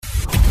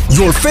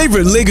Your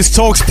favorite Lagos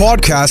Talks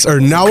podcasts are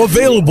now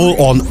available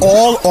on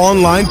all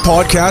online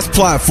podcast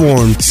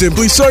platforms.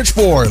 Simply search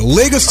for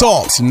Lagos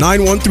Talks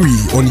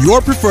 913 on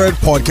your preferred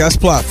podcast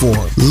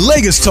platform.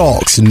 Lagos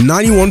Talks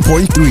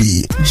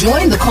 91.3.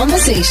 Join the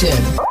conversation.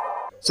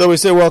 So we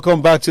say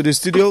welcome back to the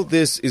studio.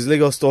 This is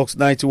Lagos Talks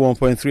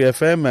 91.3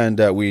 FM,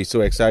 and we're so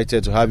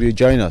excited to have you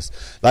join us.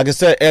 Like I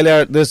said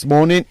earlier this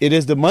morning, it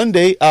is the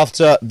Monday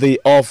after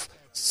the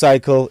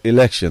off-cycle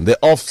election, the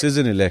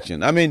off-season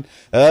election. I mean,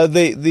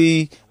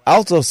 the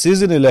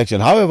out-of-season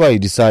election, however you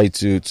decide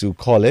to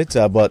call it,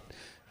 but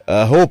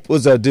Hope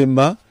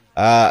Uzodinma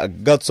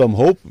got some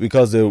hope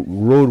because the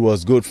road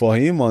was good for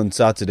him on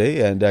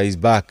Saturday, and he's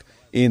back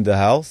in the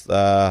house,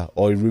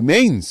 or he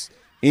remains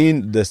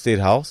in the State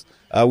House.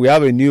 We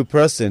have a new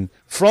person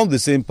from the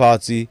same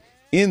party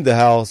in the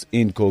house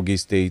in Kogi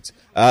State.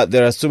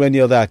 There are so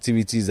many other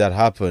activities that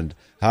happened.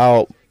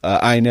 How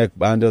INEC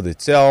handled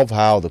itself,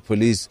 how the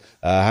police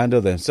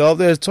handled themselves.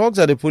 There's talks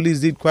that the police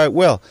did quite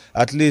well.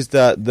 At least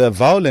the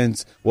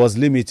violence was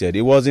limited.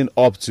 It wasn't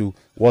up to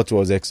what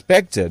was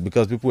expected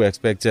because people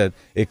expected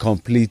a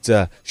complete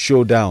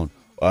showdown.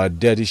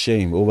 Dirty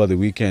shame over the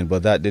weekend,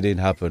 but that didn't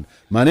happen.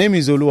 My name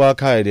is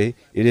Kayode.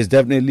 It is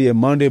definitely a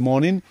Monday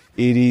morning.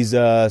 It is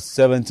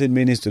 17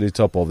 minutes to the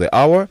top of the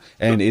hour,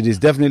 and it is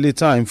definitely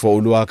time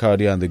for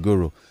Kayode and the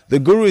Guru. The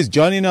Guru is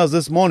joining us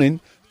this morning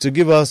to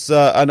give us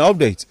an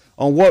update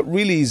on what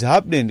really is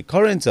happening,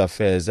 current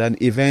affairs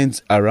and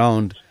events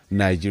around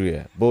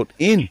Nigeria, both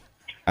in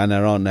and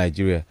around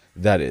Nigeria,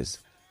 that is.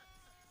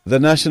 The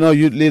national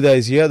youth leader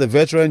is here, the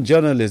veteran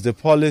journalist, the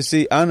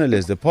policy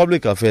analyst, the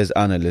public affairs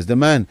analyst, the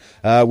man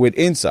with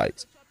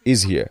insight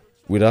is here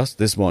with us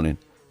this morning.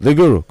 The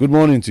Guru, good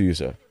morning to you,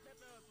 sir.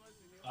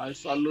 I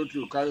salute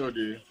you,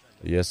 Kayode.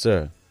 Yes,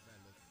 sir.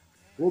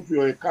 Hope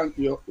your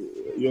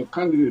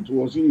candidate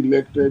was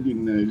elected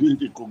in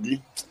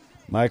Kogi.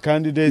 My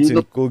candidate in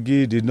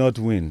Kogi did not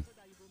win.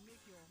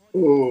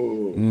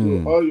 Oh,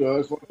 so all your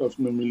efforts of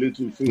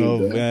nominating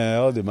failed.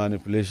 No, all the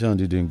manipulation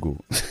didn't go.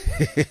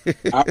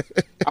 I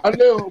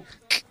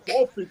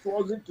hope it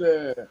wasn't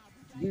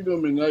Dino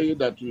Menaye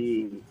that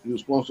you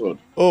sponsored.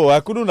 Oh,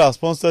 I couldn't have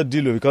sponsored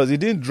Dilo because he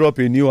didn't drop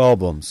a new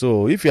album.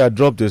 So if he had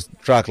dropped a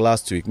track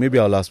last week, maybe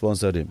I would have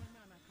sponsored him.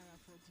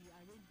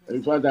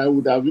 In fact, I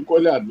would have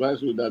equally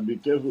advised you that be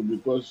careful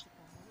because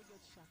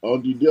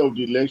on the day of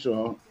the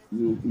election,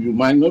 you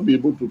might not be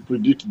able to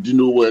predict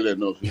Dino well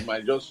enough. He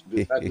might just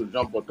decide to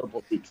jump on top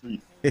of a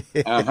tree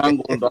and hang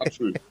on that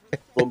tree,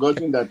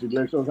 forgetting that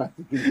elections are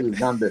typically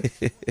done there.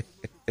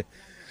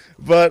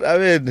 But, I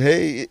mean,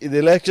 hey, the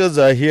elections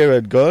are here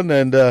and gone,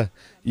 and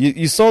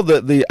you saw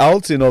the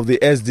outing of the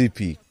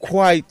SDP,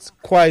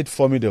 quite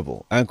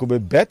formidable, and could be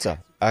better,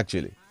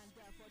 actually.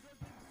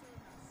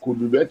 Could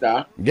be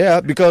better?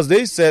 Yeah, because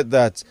they said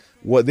that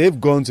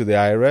they've gone to the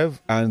IREV,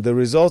 and the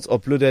results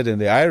uploaded in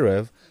the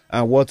IREV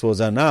and what was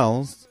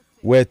announced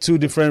were two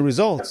different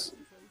results.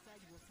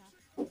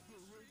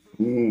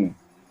 And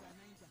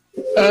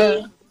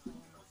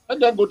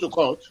then go to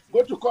court.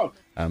 Go to court.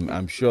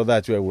 I'm sure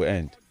that's where we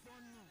end.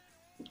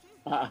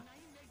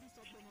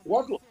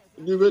 What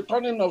the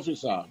returning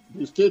officer,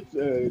 the state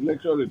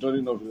election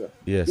returning officer,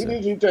 yes,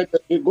 didn't he tell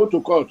they go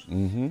to court?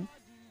 Mm-hmm.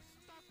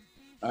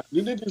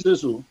 Didn't he say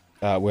so?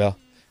 Well,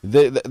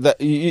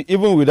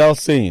 even without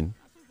saying,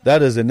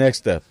 that is the next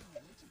step.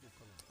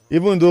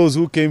 Even those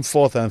who came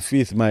fourth and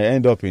fifth might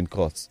end up in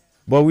court.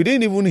 But we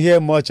didn't even hear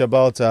much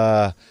about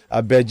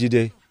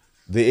Abejide,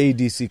 the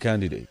ADC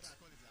candidate.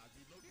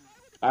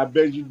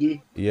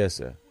 Abejide? Yes,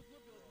 sir.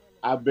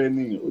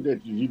 Abeni,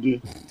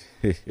 Odetijide.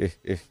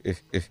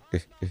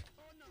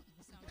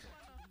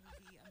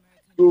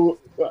 So,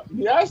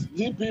 the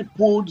SDP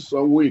pulled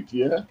some weight,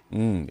 yeah?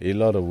 A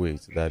lot of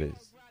weight, that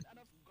is.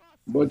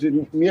 But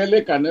it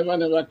nearly can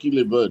never kill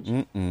a bird.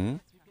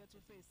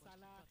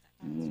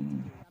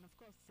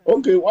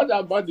 Okay, what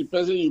about the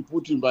person you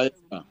put in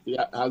Bayelsa?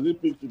 Has he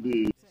picked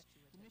the...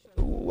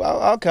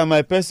 Well, how can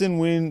my person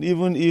win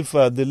even if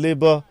the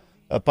Labour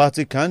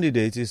Party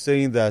candidate is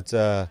saying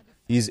that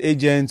his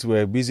agents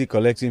were busy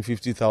collecting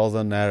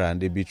 50,000 naira and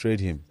they betrayed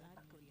him?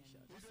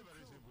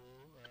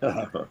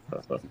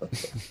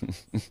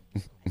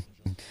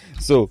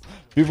 So,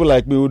 people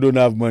like me who don't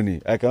have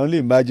money, I can only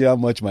imagine how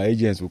much my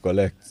agents will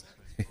collect.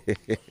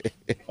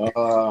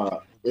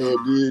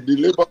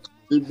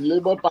 The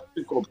Labour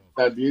Party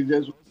that the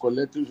agents were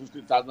collecting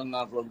 50,000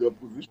 naira from the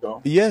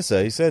opposition. Yes,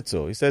 sir, he said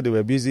so. He said they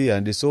were busy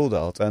and they sold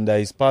out, and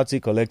his party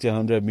collected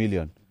 100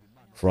 million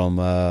from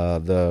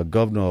the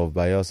governor of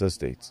Bayelsa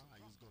State.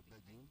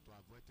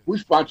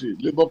 Which party?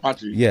 Labour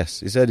Party? Yes,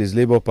 he said his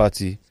Labour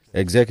Party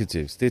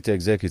executive, state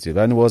executive,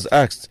 and was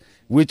asked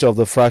which of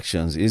the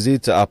fractions, is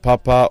it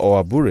Apapa or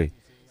Abure?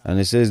 And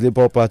he says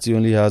Labour Party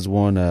only has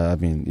one,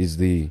 is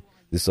the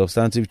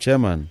substantive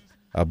chairman,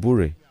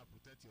 Abure.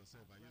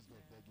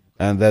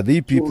 And that the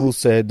people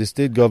said, the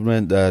state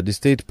government, the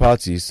state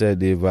party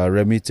said they've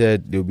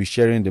remitted, they'll be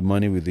sharing the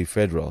money with the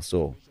federal,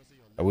 so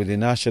with the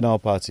national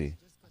party.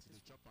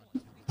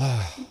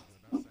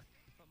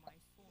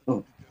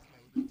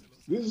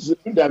 This is a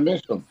new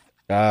dimension.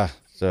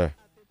 Sir.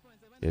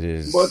 It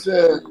is. But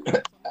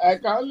I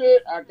can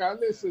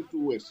only say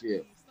two words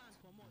here.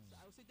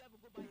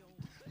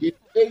 The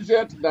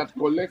agent that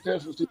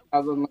collected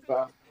 50,000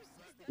 naira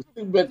is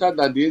still better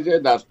than the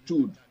agent that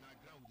stood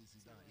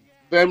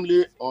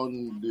firmly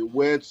on the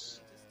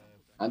words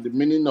and the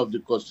meaning of the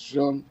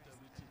Constitution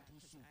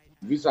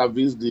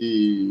vis-a-vis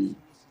the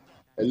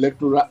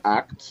Electoral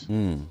Act,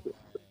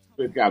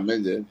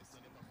 amended,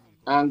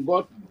 and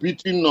got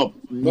beaten up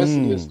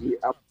mercilessly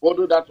and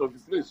followed out of the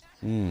place.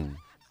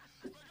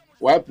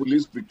 Why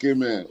police,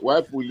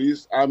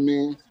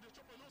 army,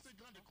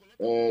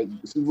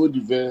 civil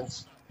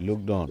defense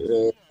looked on,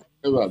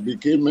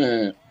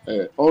 became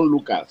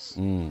onlookers,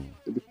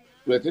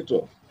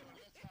 spectators.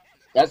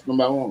 That's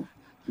number one.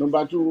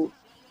 Number two,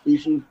 he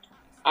should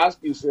ask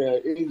his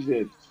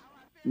agent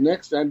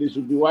next time they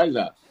should be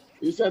wiser.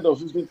 Instead of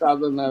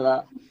 50,000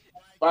 naira,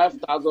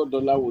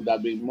 $5,000 would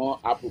have been more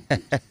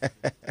appropriate.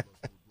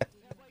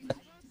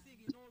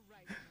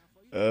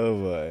 Oh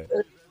boy.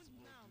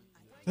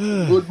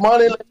 Good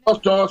morning, Lagos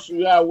Talks.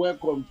 You are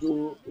welcome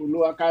to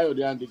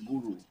Kayode and the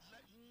Guru.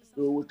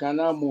 So we can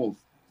now move.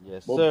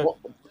 Yes, but sir.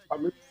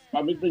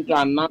 Permit me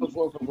to announce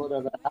first of all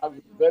that I have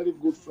a very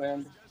good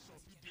friend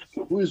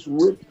who is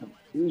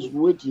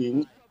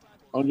waiting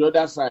on the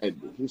other side.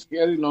 He's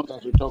hearing us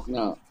as we talk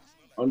now.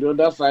 On the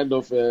other side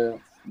of the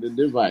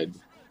divide.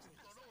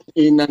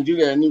 In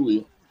Nigeria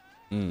anyway.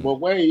 But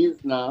where he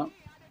is now,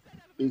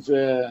 it's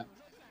a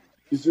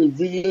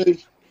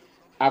village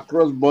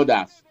across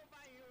borders.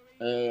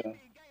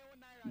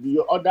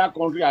 The other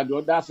country at the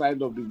other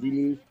side of the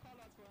village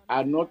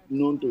are not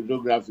known to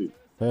geography.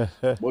 But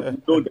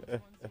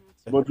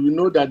we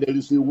know that there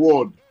is a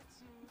world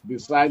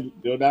beside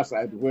the other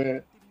side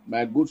where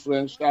my good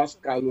friend Charles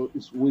Kalu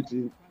is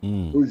waiting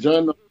to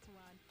join us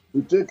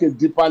to take a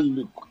deeper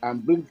look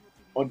and bring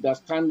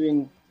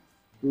understanding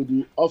to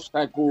the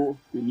off-cycle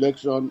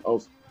election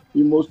of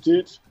Imo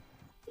State,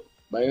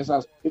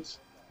 Bayelsa State,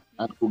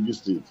 and Kogi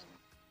State.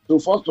 So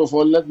first of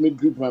all, let me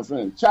greet my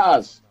friend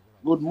Charles.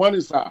 Good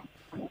morning, sir.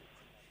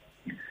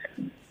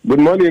 Good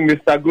morning,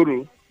 Mr.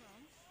 Guru.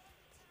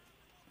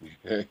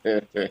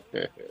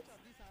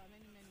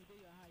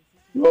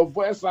 Your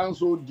voice sounds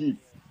so deep.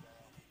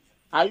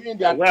 Are you in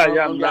the where I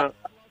am now?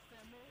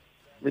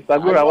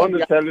 Mr. Guru, I want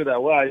to tell you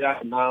that where I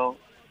am now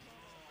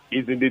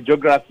is in the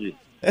geography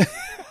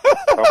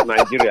of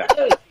Nigeria.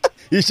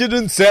 He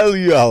shouldn't sell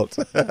you out.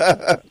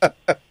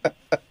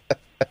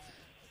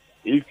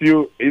 If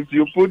you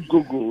put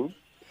Google,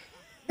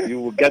 you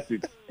will get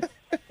it.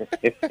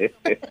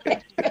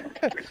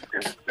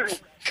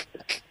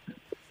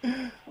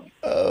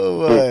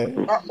 Oh my!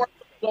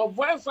 Your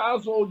voice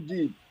sounds so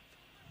deep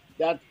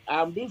that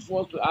I'm being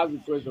forced to ask the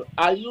question: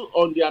 are you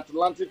on the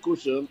Atlantic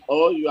Ocean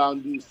or you are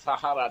on the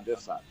Sahara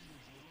Desert?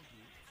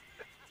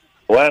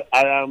 Well,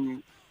 I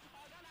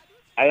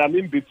am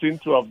in between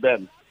two of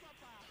them.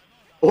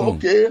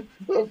 Okay.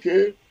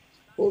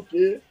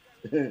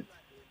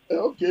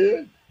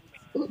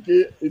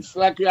 It's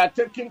like you are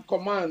taking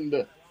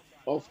command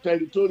of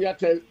territorial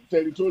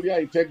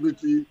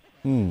integrity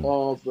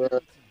of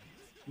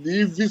the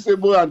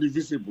invisible and the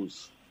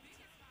visibles.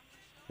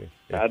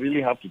 I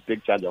really have to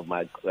take charge of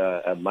my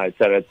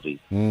territory.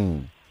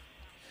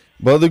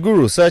 But the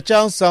Guru, Sir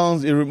Charles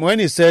sounds, when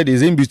he said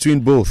he's in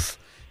between both,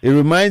 it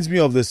reminds me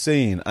of the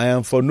saying, I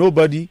am for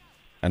nobody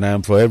and I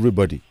am for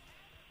everybody.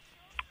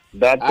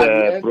 That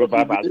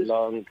proverb has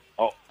long,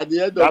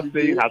 that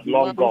saying has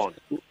long gone.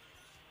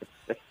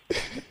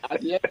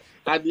 At the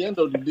end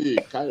of the day,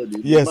 Kayode,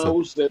 yes, the man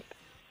who said,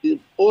 if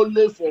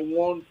only for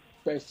one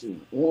person,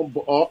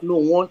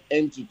 one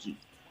entity,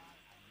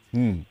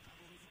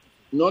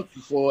 not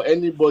for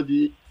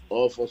anybody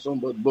or for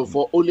somebody, but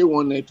for only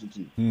one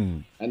entity.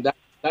 And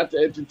that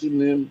entity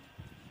name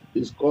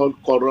is called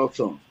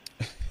corruption.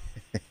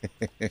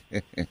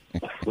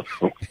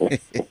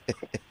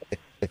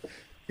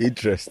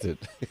 Interested.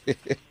 The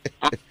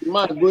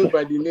man going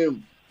by the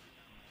name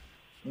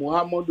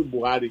Muhammadu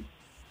Buhari.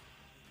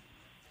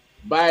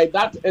 By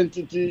that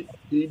entity,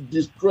 he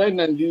destroyed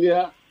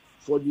Nigeria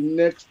for the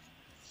next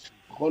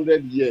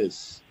 100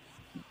 years.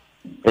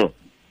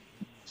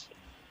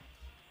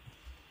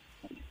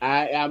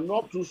 I am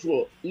not too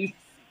sure if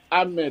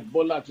Ahmed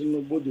Bola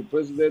Tinubu, the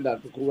president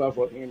that took over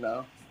for him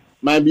now,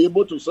 might be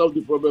able to solve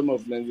the problem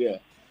of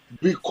Nigeria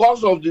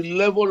because of the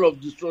level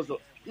of destruction.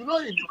 You know,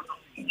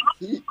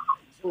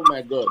 oh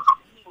my God.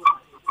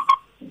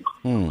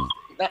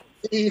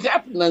 He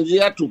helped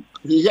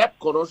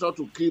corruption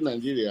to kill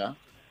Nigeria,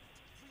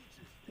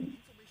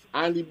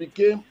 and he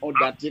became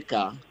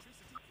undertaker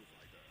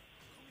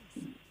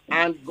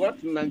and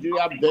got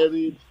Nigeria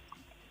buried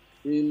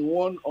in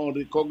one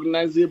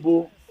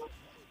unrecognizable,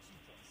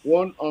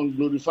 one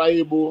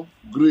unglorifiable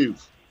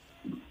grave.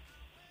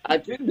 I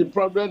think the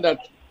problem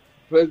that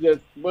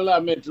President Bola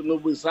Ahmed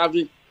Tinubu is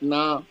having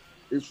now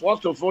is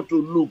first of all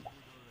to look,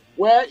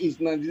 where is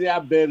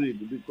Nigeria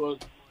buried? Because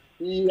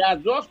he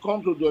has just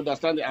come to the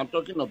understanding, I'm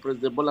talking of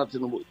President Bola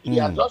Tinubu, he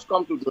has just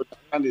come to the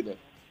understanding that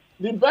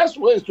the best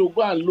way is to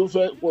go and look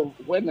for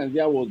where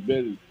Nigeria was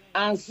buried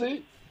and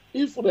see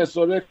if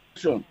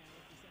resurrection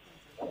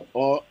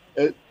or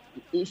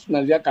if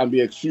Nigeria can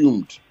be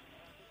exhumed,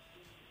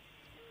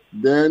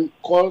 then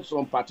call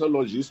some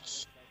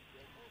pathologists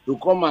to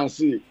come and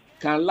see,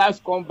 can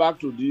life come back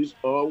to this,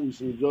 or we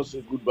should just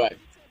say goodbye?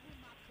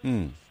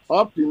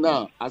 Up to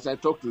now, as I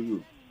talk to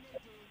you,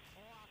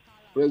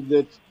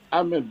 President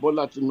Ahmed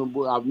Bola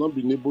Tinubu have not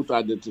been able to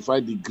identify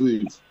the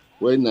grave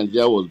where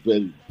Nigeria was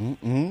buried.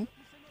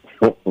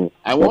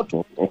 I want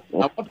to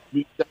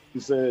believe that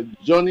it's a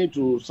journey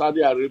to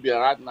Saudi Arabia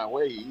right now,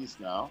 where he is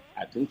now.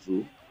 I think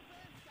so.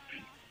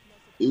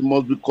 He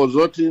must be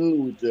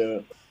consulting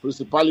with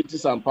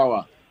principalities and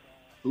power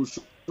to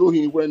show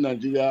him where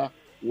Nigeria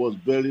was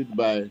buried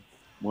by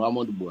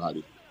Muhammadu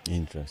Buhari.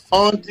 Interesting.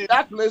 Until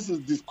that place is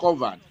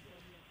discovered,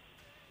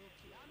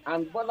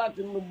 and Bola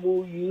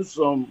Tinubu used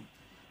some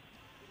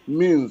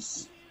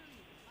means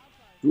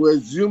to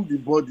exhume the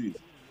body,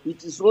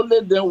 it is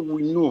only then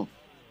we know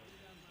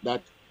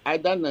that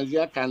either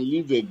Nigeria can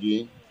live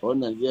again or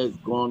Nigeria is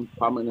gone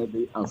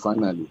permanently and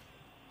finally.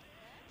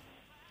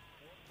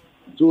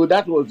 So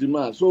that was the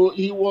man. So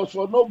he was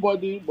for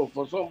nobody but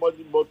for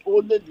somebody, but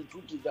only the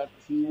truth is that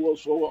he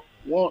was for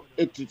one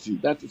entity,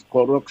 that is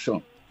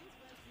corruption.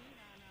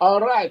 All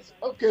right,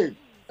 okay.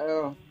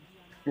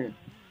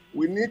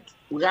 We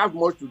have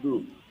much to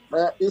do.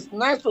 It's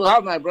nice to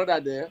have my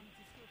brother there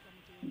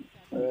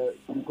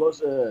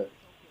because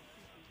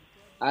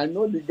I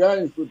know the guy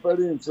is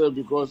preparing himself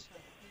because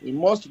he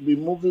must be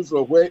moving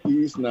from where he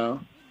is now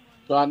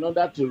to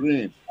another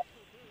terrain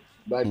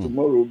by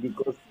tomorrow,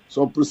 because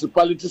some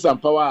principalities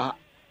and power,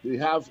 they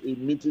have a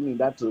meeting in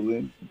that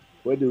terrain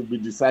where they will be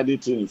deciding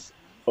things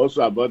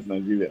also about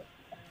Nigeria.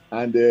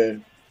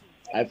 And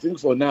I think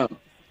for now,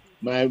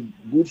 my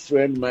good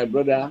friend, my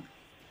brother,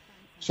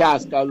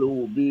 Charles Kalu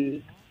will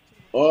be,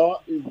 or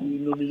if he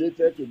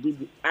nominated to be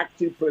the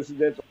active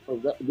president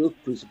of those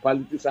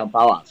principalities and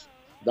powers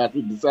that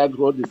will decide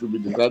what they should be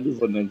deciding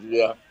for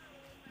Nigeria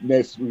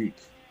next week.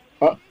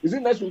 Is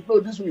it next week? No,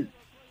 this week.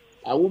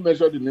 I won't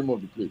mention the name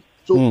of the place.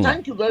 So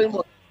thank you very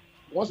much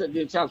once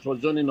again, Charles, for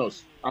joining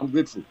us. I'm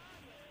grateful.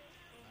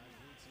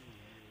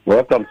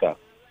 Welcome, sir.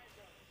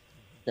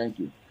 Thank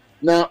you.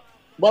 Now,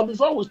 but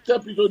before we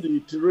step into the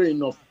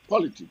terrain of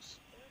politics,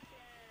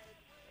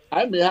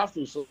 I may have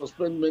to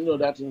suspend many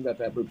other things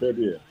that I prepared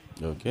here.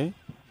 Okay.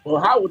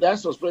 But how would I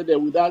suspend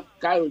them without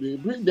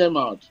Kayode? Bring them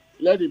out.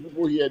 Let the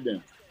people hear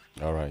them.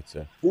 All right,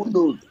 sir. Who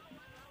knows?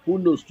 Who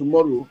knows?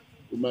 Tomorrow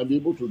we might be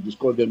able to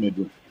discuss them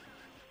again.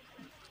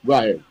 Go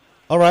ahead.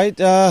 All right.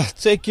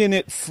 Taking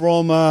it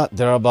from,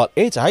 there are about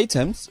 8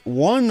 items.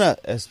 One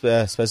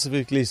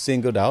specifically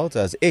singled out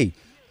as A,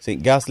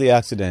 ghastly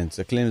accidents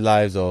claimed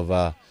lives of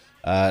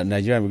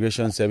Nigerian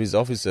Immigration Service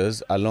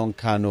officers along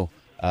Kano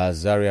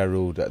Zaria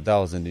Road. That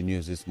was in the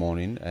news this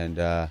morning.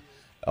 And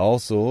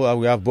also,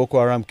 we have Boko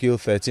Haram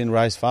killed 13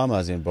 rice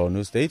farmers in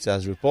Borno State,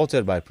 as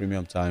reported by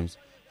Premium Times.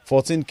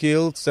 14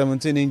 killed,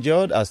 17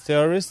 injured as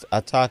terrorists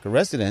attack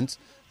residents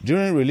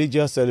during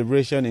religious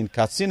celebration in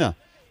Katsina.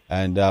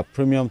 And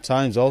Premium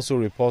Times also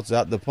reports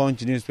that the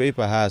Punch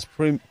newspaper has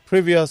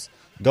previous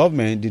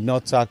government did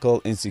not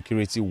tackle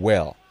insecurity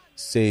well,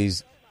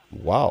 says,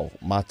 wow,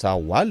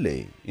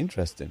 Matawale.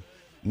 Interesting.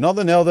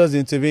 Northern elders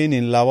intervene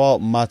in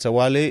Lawal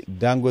Matawale,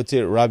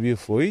 Dangote Rabiu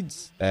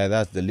Foids.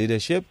 That's the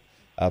leadership.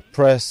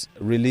 Press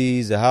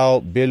release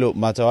how Bello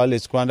Matawale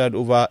squandered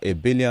over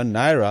 ₦1 billion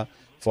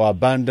for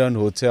abandoned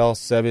hotel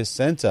service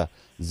center.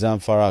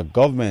 Zamfara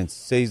government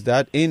says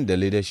that in the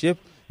leadership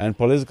and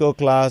political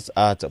class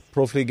at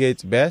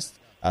profligate best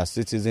as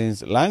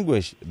citizens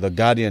languish. The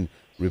Guardian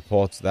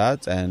reports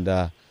that.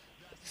 And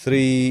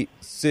 3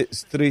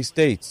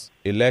 states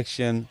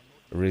election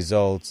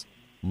results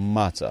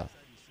matter.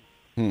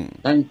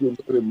 Thank you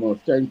very much.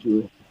 Thank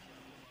you.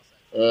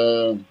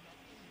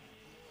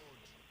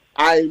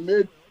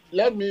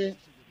 Let me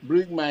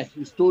bring my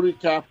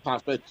historical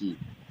perspective,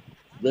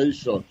 very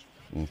short.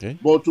 Okay.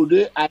 But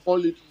today I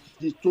call it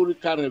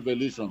historical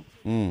revelation.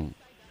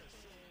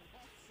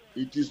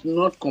 It is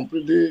not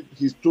completely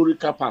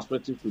historical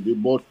perspective today,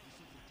 but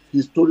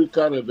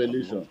historical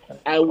revelation.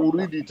 I will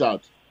read it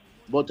out,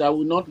 but I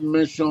will not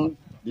mention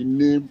the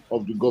name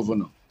of the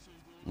governor.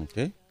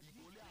 Okay.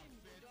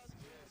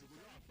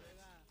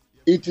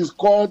 It is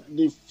called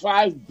the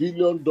 $5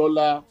 billion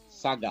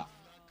saga.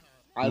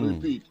 I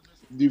repeat,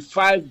 the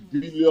 $5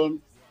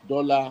 billion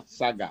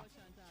saga.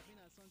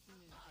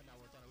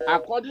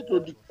 According to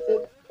the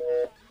code,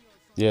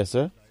 Yes,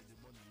 sir.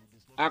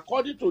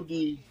 according to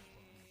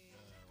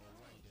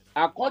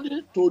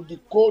the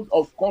Code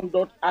of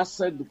Conduct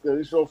Asset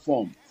Declaration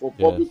Form for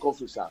public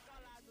officers,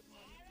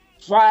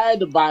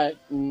 filed by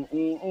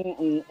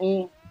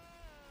the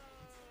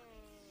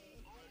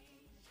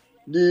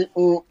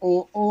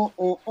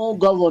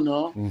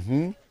governor,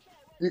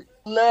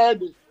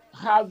 declared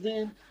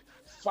having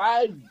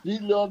 $5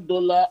 billion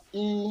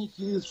in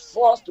his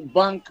first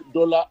bank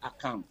dollar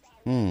account.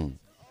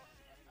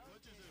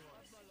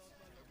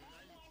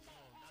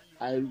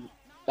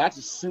 That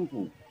is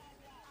simple.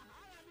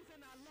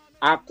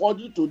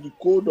 According to the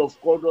Code of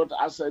Conduct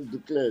Asset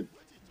Declared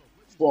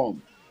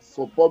Form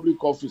for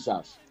public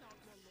officers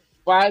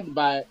filed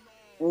by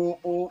the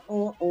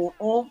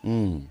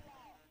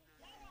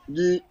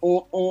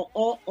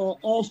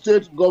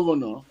state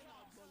governor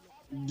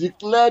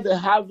declared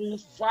having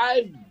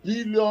 $5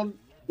 billion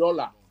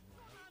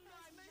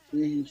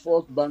in his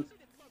first bank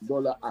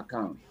dollar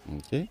account.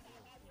 Okay.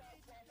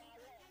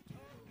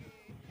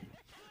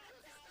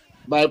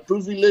 By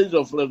privilege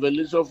of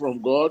revelation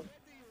from God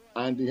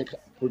and the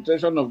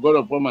protection of God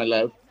upon my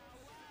life,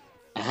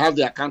 I have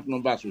the account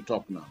number as we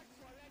talk now.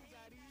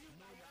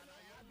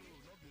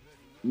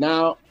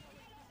 Now,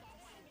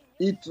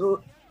 it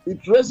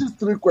raises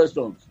three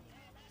questions.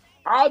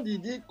 How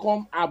did he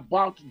come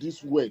about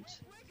this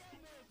wealth?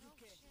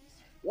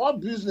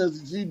 What business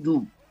did he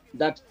do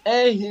that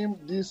earned him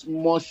this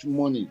much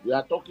money? We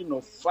are talking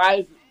of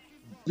 $5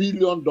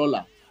 billion.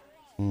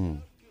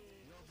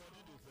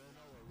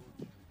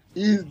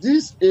 Is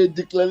this a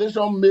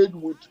declaration made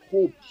with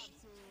hopes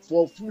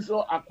for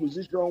future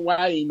acquisition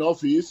while in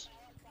office?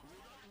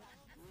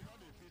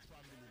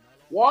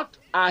 What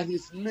are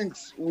his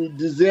links with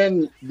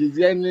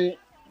Dizaini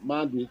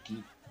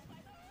Madueke?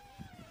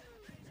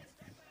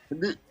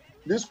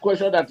 This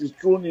question that is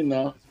thrown in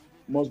now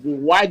must be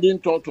widely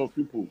thought of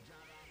people.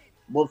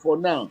 But for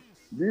now,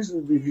 this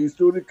is the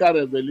historical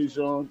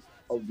revelation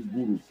of the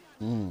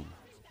Guru.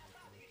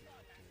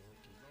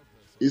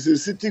 He's a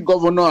city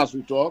governor as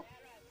we talk.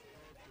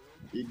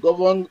 He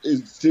governs a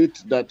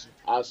state that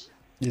has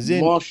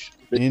much...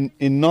 in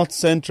North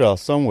Central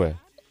somewhere?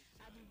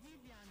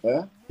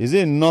 Is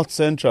it North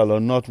Central or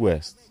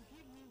Northwest?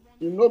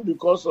 You know,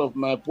 because of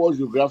my poor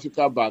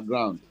geographical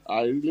background,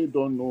 I really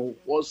don't know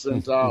what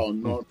Central or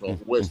North or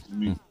West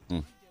means.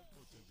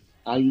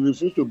 And you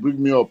refuse to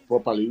bring me up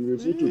properly. You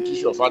refuse to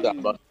teach your father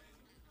about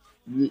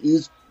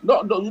it.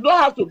 No, you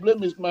don't have to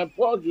blame. It's my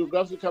poor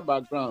geographical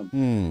background.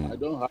 I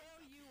don't have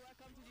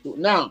to.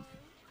 Now,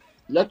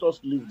 let us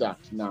leave that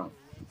now.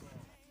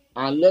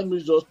 And let me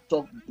just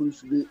talk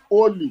briefly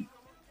only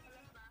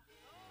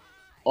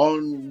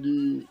on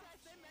the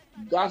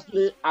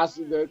ghastly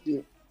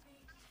accident.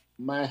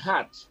 My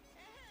heart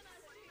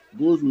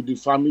goes with the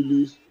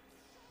families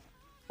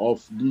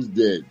of these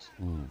dead.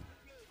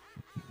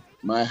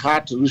 My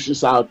heart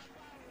reaches out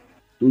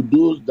to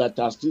those that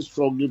are still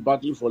struggling,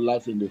 battling for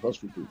life in the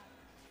hospital.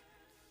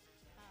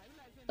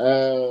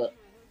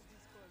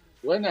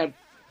 When I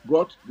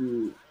brought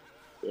the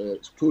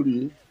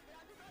story,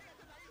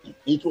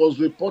 it was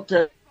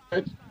reported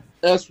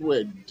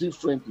elsewhere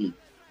differently.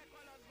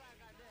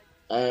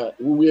 We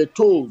were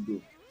told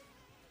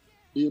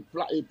a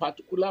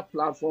particular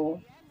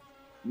platform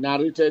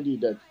narrated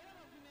it that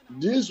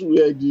these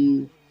were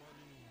the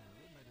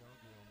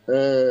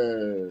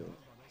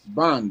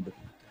band,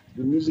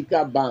 the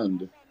musical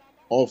band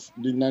of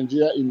the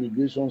Nigeria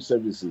Immigration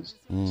Services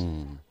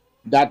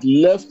that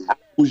left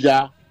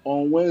Abuja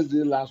on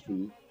Wednesday last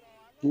week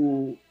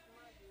to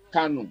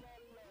Kano.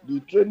 The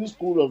training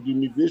school of the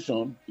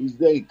immigration is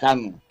there in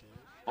Kano,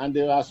 and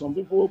there are some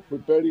people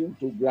preparing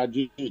to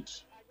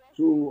graduate.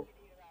 So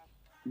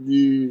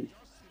the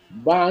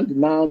band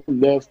now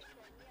left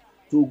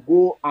to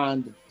go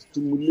and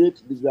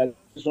stimulate the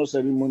graduation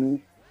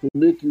ceremony to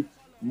make it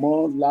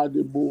more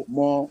laudable,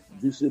 more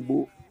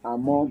visible,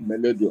 and more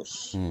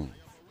melodious.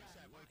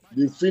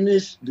 They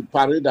finished the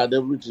parade and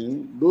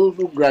everything. Those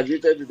who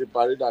graduated in the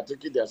parade are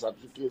taking their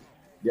certificates.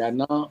 They are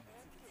now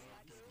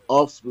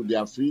off to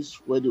their fees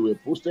where they were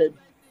posted.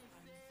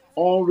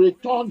 On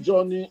return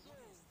journey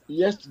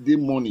yesterday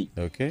morning,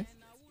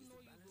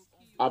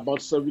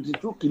 about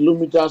 72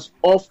 kilometers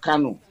off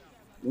Kano,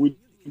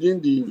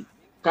 within the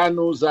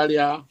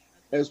Kano-Zaria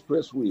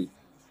Expressway.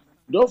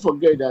 Don't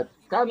forget that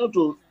Kano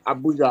to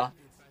Abuja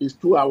is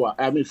 4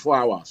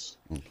 hours.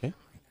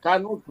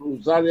 Kano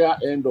to Zaria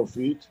end of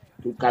it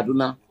to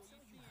Kaduna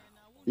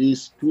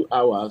is 2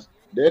 hours.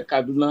 Then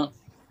Kaduna,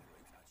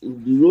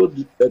 if the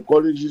road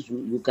encourages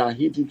you can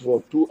hit it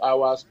for 2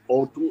 hours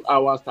or 2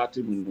 hours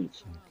 30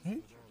 minutes.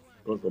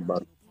 Talk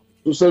about it.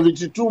 So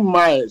 72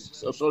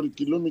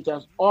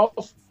 kilometers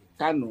off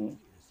Kano,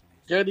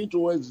 heading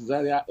towards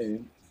Zaria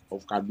end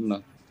of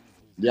Kaduna,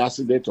 the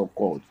accident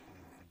occurred.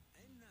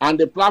 And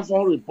the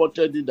platform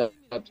reported it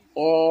that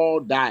all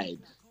died.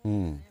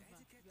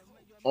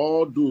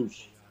 All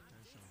those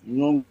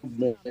young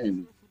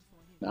men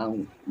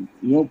and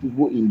young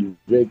people in the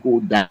vehicle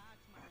died.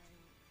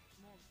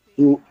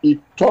 So it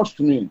touched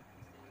me.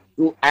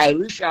 So I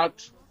reached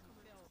out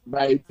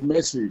by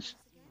message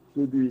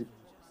to the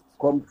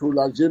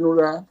Comptroller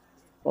General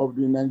of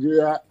the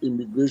Nigeria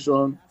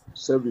Immigration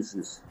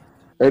Services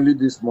early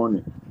this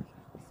morning.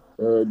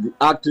 The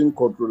Acting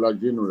Comptroller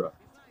General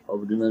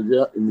of the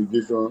Nigeria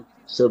Immigration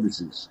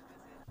Services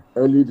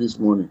early this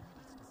morning.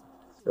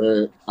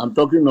 I'm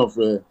talking of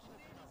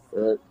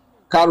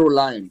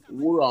Caroline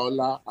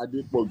Wuraola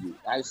Adepoju.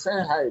 I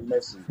sent her a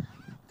message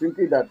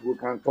thinking that we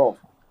can talk.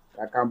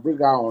 I can bring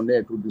her on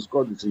air to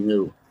discuss the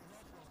scenario.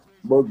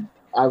 But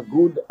as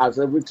good as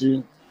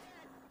everything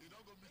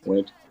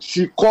went,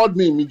 she called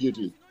me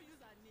immediately.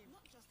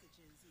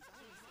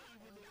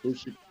 So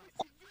she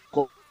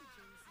called.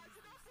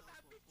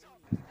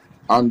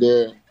 And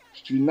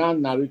she now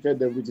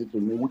narrated everything to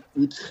me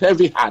with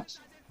heavy heart.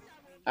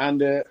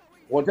 And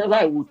whatever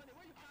I would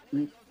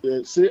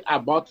say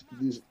about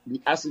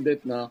the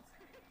accident now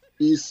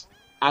is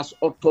as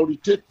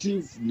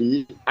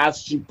authoritatively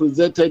as she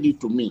presented it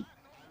to me.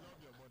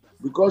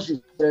 Because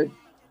she said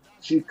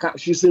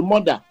she's a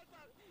mother,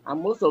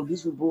 and most of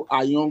these people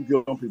are young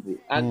people,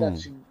 and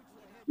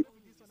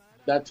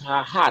that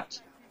her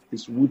heart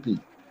is weeping,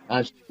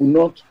 and she will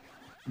not.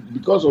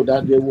 Because of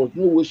that, there was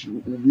no way she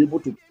would be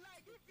able to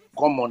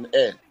come on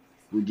air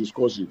to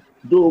discuss it.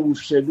 Though we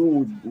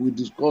schedule, we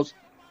discuss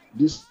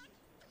this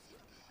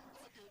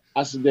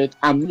accident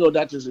and many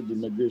other things in the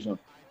immigration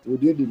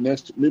within the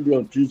next, maybe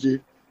on Tuesday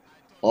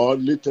or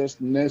latest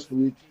next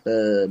week,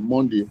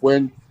 Monday,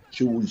 when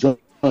she will join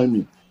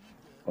me.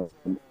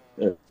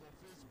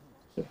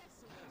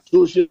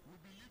 So the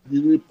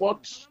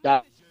report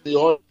that the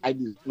whole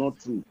is not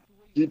true.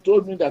 She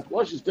told me that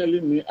what she's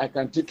telling me, I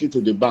can take it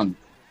to the bank.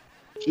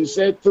 She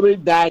said 3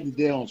 died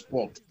there on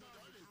spot.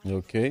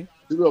 Okay.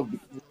 3 of the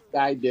people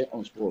died there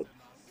on spot.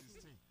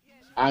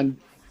 And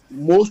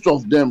most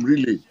of them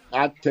really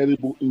had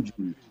terrible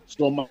injuries.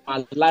 Some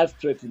are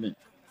life-threatening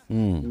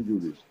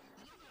injuries.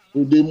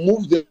 So they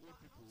moved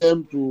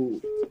them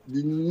to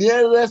the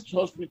nearest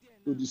hospital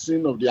to the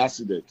scene of the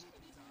accident.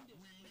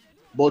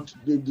 But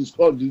they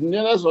discovered the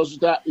nearest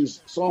hospital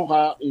is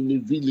somehow in a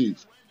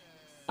village.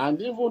 And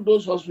even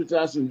those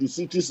hospitals in the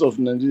cities of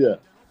Nigeria,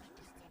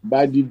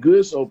 by the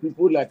grace of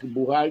people like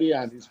Buhari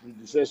and his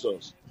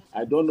predecessors,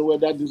 I don't know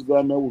whether this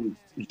government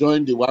will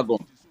join the wagon.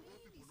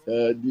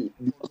 The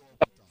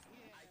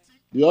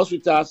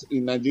hospitals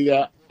in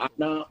Nigeria are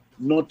now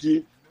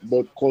nothing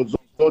but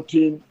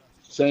consulting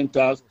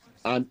centers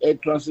and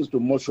entrances to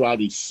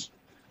mortuaries.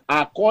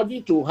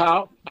 According to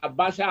how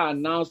Abacha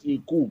announced a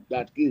coup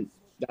that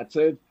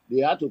said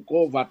they had to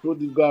call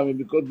the government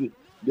because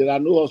there are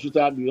no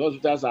hospitals. The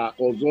hospitals are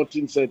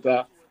consulting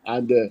center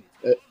and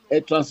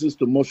entrances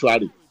to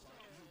mortuary.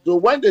 So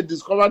when they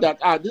discovered that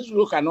this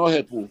road cannot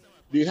help,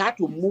 they had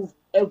to move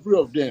every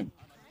of them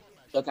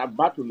that are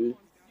battling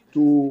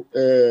to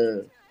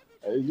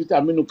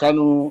Aminu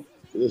Kano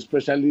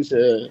specialist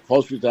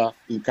hospital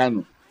in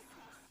Kano.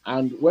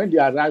 And when they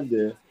arrived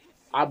there,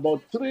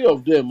 about 3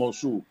 of them or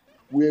so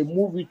were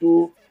moved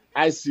to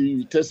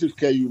ICU, intensive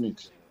care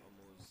unit.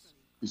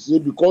 You see,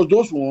 because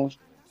those ones,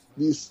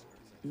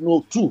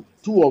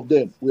 two of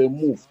them were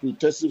moved to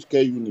intensive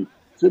care unit.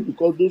 So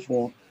because those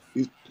ones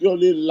is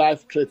purely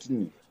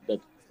life-threatening, that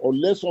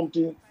unless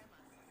something,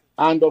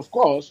 and of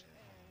course,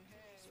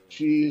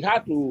 she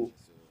had to,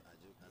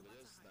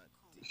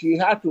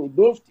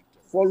 those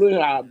following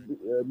her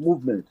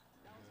movement,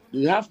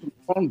 they have to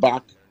turn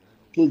back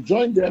to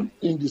join them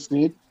in the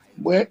scene,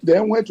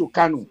 then went to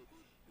Kano.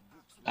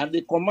 And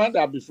the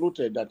commander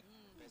befloated that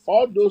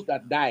all those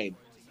that died,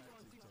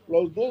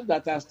 plus those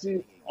that are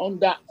still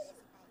under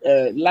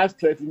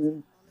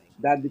life-threatening,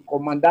 that the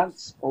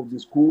commandants of the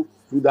school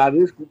should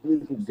arrange quickly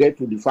to get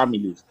to the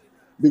families.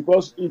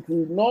 Because it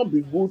will not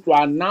be good to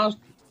announce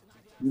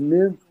the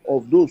names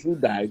of those who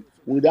died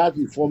without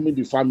informing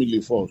the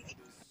family first.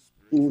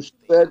 Who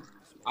said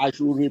I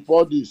should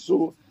report this.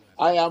 So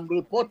I am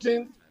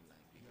reporting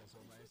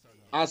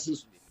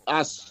as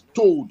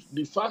told.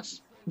 The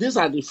facts, these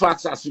are the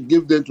facts as she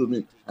gave them to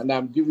me, and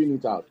I'm giving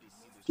it out.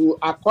 So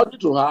according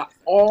to her,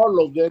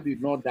 all of them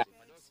did not die.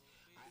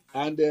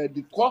 And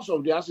the cause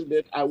of the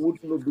accident, I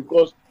wouldn't know,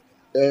 because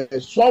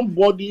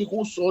somebody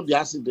who saw the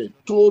accident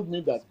told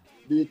me that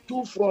the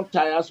 2 front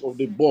tires of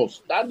the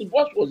bus, that the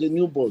bus was a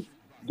new bus,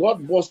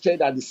 got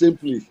busted at the same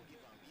place.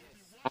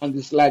 And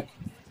it's like,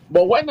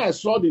 but when I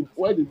saw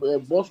where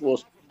the bus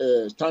was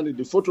standing,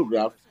 the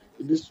photograph,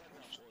 this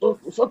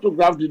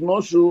photograph did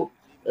not show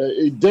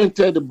a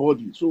dented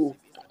body. So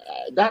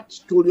that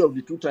story of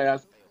the 2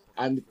 tires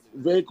and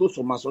vehicles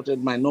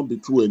somersaulted might not be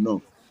true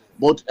enough.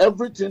 But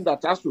everything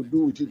that has to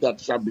do with it that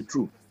shall be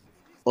true,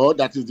 or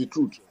that is the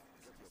truth,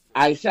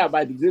 I shall,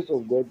 by the grace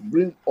of God,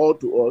 bring all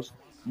to us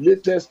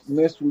latest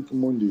next week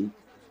Monday,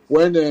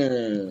 when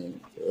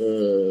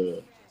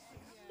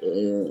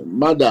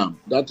Madam,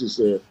 that is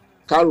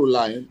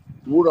Caroline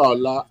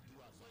Wuraola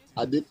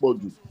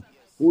Adepoju,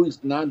 who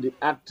is now the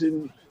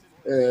acting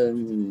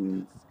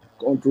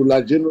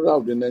Controller General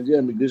of the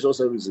Nigerian Immigration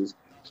Services,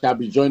 shall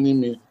be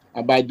joining me.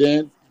 And by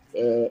then,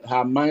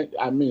 her mind,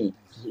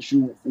 she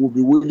will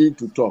be willing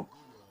to talk.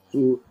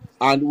 So,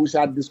 and we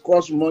shall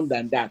discuss more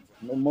than that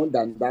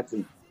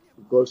thing,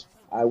 because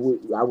I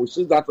will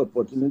see that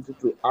opportunity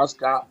to ask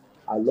her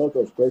a lot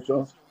of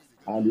questions,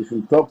 and she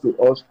will talk to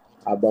us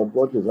about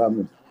what is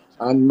happening.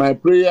 And my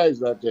prayer is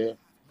that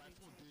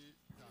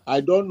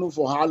I don't know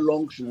for how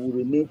long she will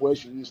remain where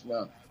she is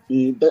now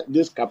in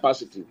this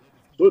capacity,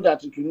 so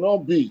that it will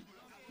not be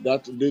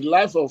that the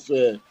life of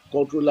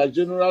Controller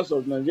Generals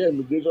of Nigerian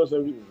Immigration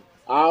Services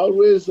are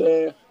always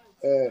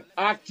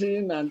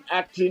acting and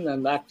acting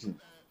and acting.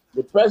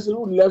 The person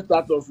who left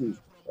that office,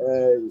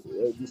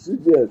 the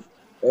CDS,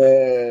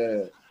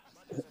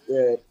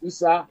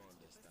 Isa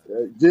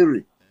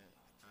Jerry,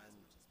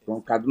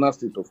 from Kaduna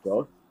State, of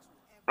course,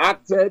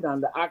 acted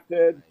and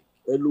acted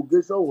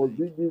allegation was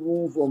being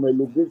given from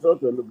allegation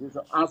to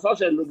allegation, and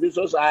such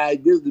allegations are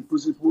against the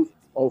principles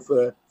of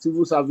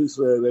civil service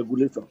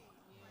regulation.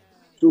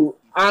 So,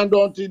 and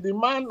until the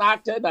man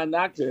acted,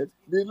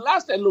 the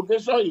last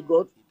allegation he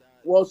got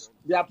was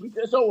the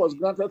application was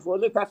granted for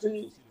only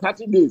 30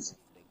 days.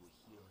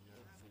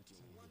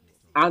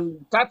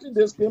 And 30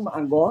 days came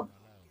and gone.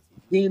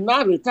 He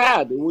now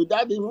retired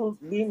without even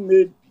being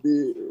made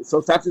the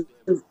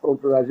substantive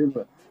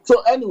congratulation.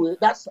 So anyway,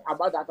 that's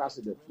about that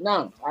accident.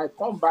 Now, I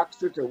come back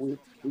straight away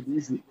to the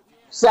issue.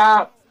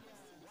 Sir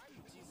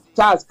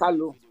Charles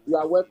Kalu, you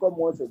are welcome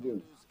once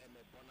again.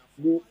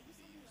 The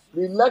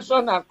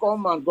election has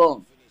come and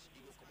gone.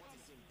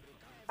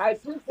 I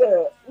think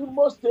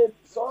Imo State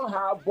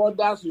somehow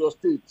borders your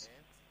state,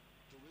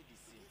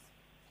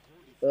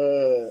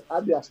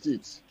 Abia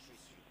State.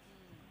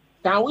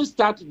 Can we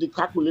start the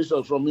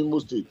calculations from Imo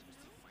State?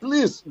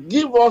 Please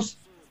give us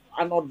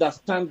an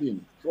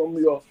understanding from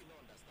your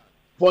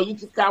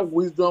political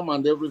wisdom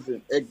and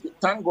everything.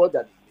 Thank God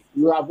that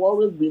you have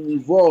always been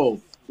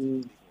involved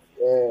in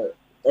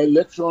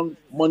election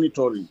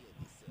monitoring,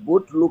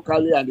 both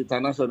locally and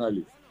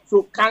internationally.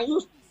 So can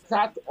you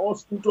start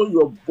us into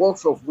your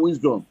box of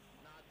wisdom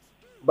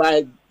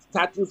by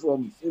starting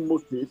from Imo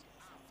State?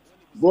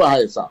 Go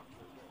ahead, sir.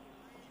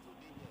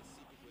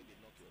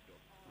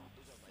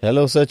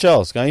 Hello, Sir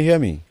Charles. Can you hear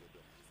me?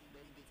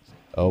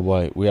 Oh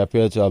boy, we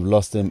appear to have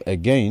lost him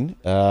again,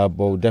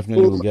 but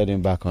definitely we'll get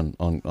him back on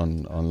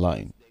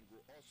online.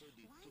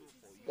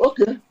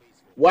 Okay.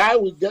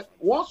 Once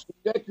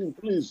we get him,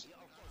 please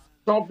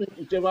stop me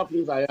whichever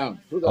place I am.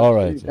 So that all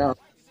right.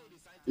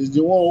 Is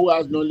the one who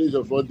has knowledge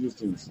of all these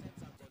things.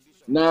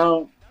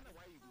 Now,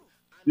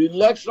 the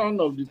election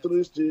of the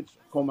 3 states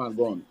come and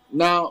gone.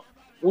 Now,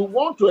 we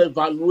want to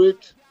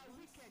evaluate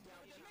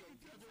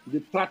the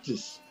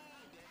practice.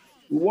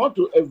 We want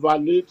to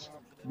evaluate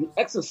the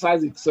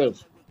exercise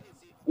itself.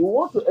 We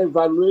want to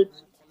evaluate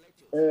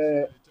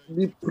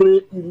the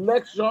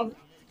pre-election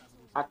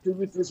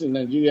activities in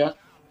Nigeria,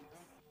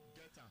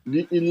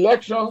 the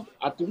election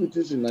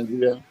activities in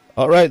Nigeria.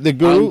 All right, the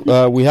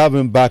Guru, we have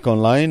him back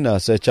online.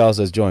 Sir Charles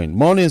has joined.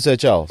 Morning, Sir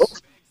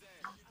Charles.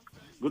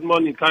 Good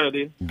morning,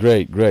 Kayode.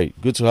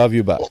 Great. Good to have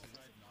you back.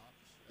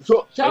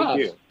 So,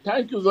 Charles,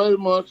 thank you very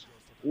much.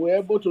 We're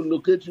able to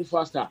locate you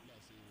faster.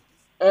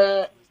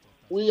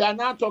 We are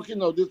now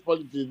talking of this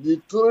politics.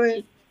 The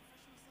 3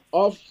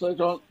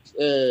 off-session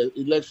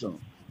election,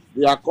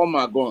 they are come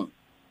and gone.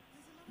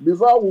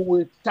 Before we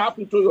will tap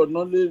into your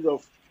knowledge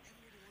of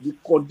the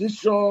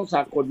conditions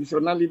and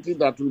conditionality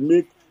that will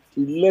make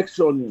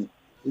electioneering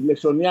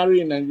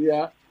in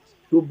Nigeria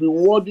to be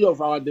worthy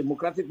of our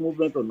democratic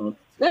movement or not,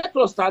 let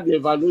us start the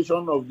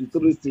evaluation of the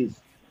 3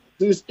 states.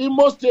 Since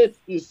Imo State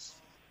is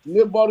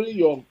neighboring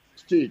your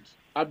state,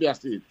 Abia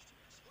State,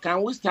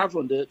 can we start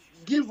from there?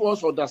 Give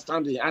us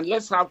understanding and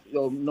let's have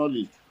your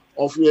knowledge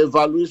of your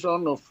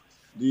evaluation of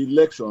the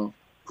election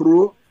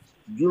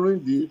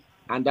during the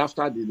and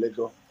after the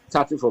election,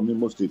 starting from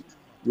Imo State.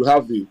 You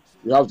have the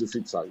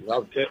seat, sir. You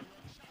have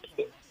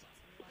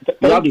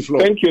the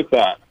floor. Thank you,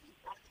 sir.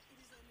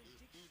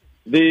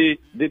 The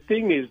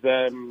thing is,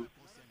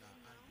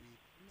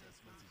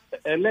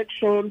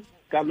 elections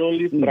can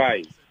only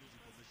thrive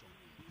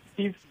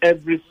if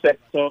every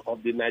sector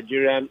of the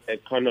Nigerian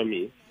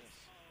economy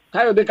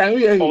Kayode, can you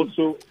hear him?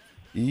 Also,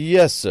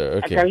 yes, sir.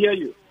 Okay. I can hear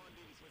you.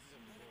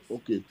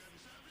 Okay.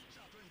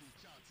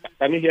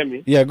 Can you hear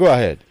me? Yeah, go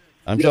ahead.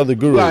 I'm sure the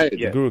Guru,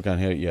 Guru can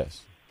hear you.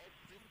 Yes.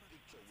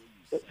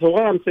 So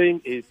what I'm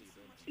saying is,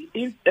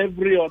 if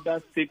every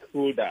other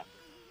stakeholder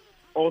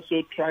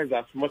also tries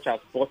as much as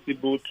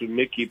possible to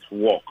make it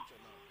work.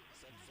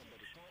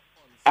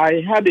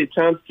 I had a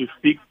chance to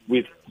speak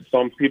with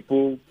some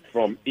people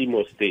from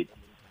Imo State,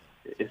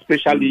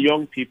 especially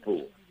young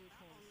people.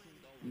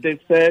 They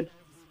said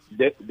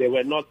that they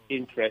were not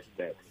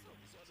interested,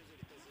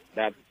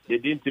 that they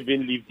didn't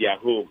even leave their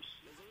homes.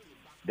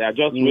 They are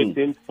just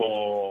waiting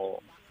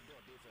for,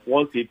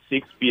 once it's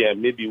 6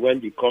 p.m., maybe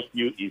when the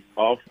curfew is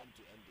off,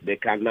 they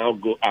can now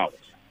go out.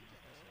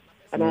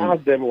 And I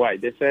asked them why.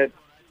 They said,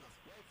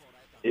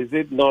 is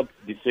it not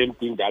the same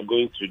thing they're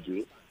going to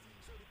do?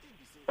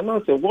 And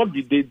I said, what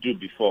did they do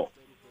before?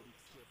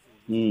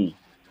 And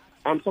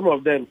some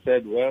of them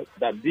said, well,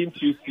 that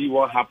didn't you see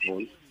what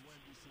happened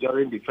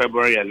during the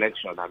February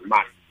election and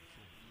March?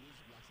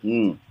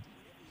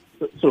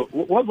 So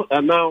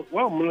now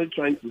what I'm really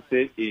trying to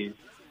say is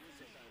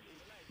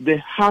there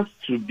has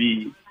to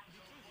be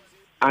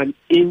an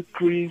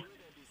increased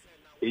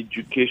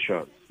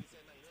education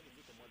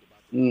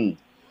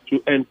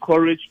to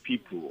encourage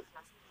people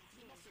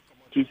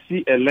to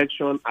see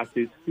election as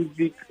a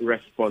civic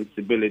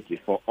responsibility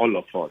for all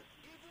of us.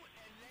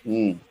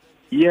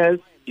 Yes,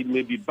 it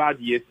may be bad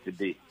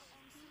yesterday,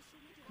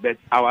 but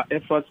our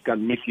efforts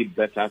can make it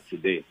better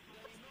today.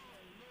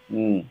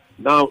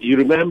 Now, you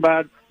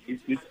remember,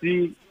 if you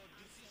see,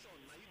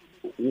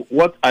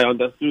 what I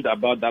understood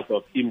about that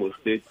of Imo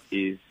State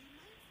is,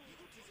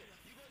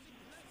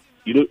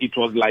 it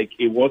was like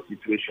a war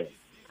situation.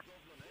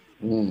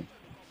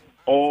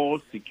 All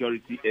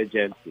security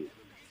agencies,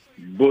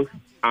 both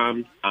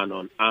armed and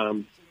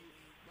unarmed,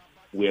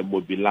 were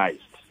mobilized.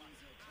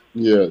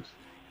 Yes.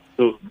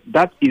 So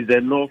that is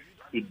enough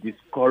to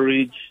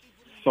discourage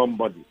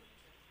somebody,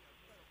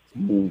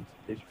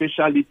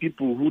 especially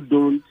people who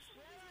don't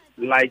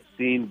like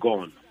seeing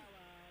guns.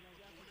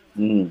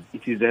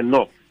 It is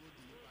enough.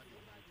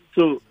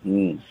 So,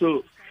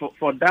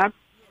 for that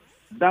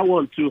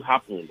one too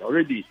happened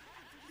already.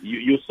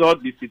 You saw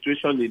the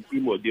situation in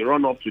Imo, the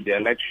run up to the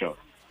election,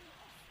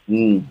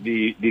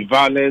 the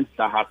violence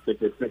that has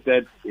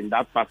perpetrated in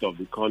that part of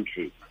the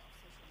country.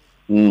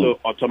 So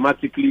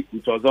automatically,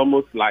 it was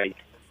almost like,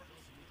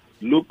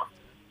 look,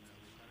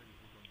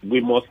 we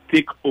must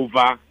take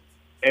over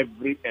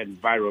every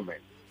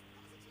environment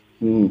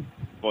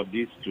for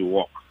this to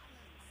work.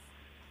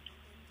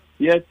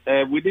 Yes,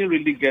 we didn't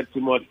really get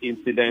too much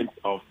incidents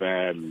of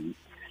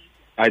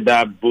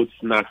either boat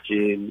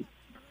snatching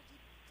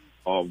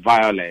or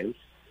violence.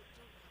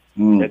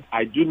 But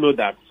I do know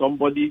that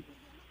somebody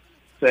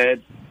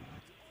said,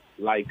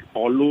 like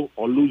Olu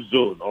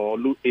zone or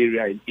Olu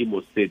area in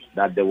Imo State,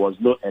 that there was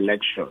no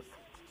election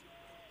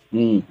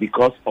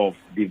because of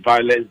the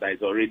violence that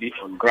is already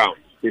on ground,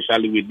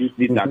 especially with this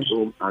heat at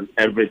home and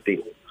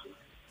everything.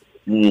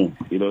 You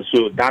know,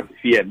 so that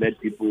fear made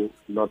people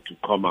not to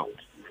come out.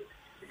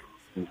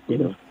 You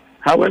know,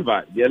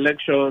 however, the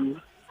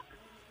election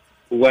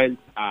went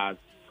as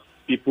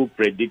people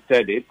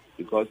predicted it,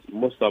 because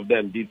most of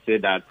them did say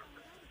that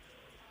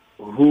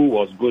who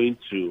was going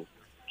to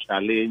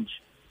challenge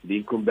the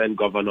incumbent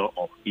governor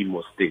of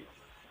Imo State,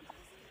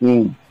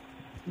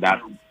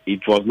 that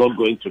it was not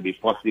going to be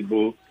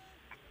possible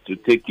to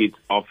take it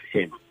off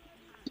him.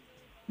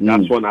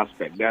 That's one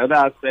aspect. The other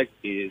aspect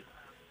is,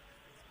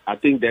 I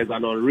think there's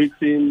an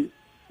unwritten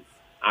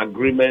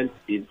agreement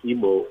in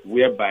Imo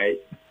whereby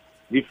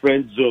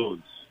different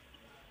zones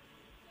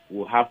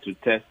will have to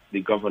test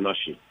the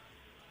governorship.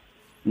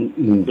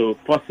 So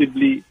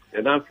possibly,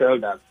 and I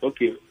felt that,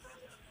 okay,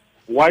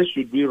 why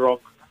should we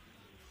rock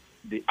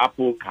the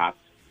apple cart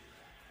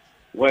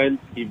when,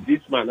 if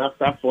this man,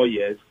 after 4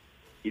 years,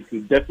 it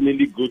will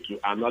definitely go to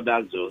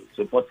another zone,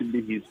 so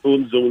possibly his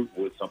own zone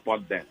will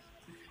support them,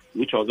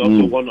 which was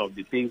also one of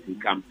the things he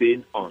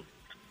campaigned on.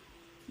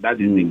 That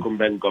is the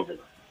incumbent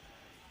governor.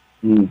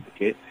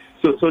 Okay,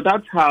 so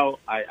that's how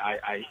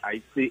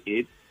I see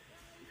it.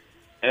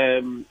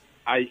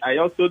 I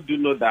also do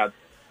know that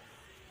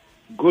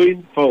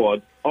going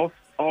forward,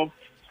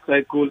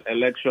 off-cycle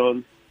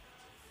elections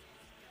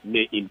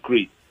may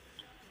increase.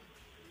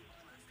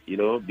 You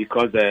know,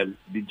 because the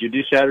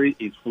judiciary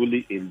is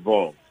fully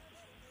involved,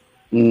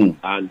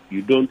 and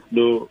you don't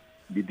know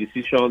the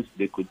decisions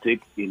they could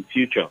take in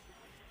future.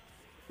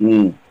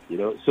 You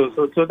know,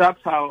 so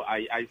that's how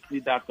I see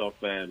that of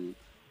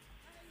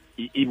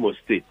Imo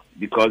State,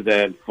 because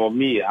for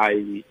me,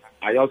 I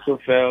also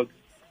felt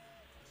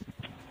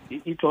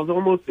it was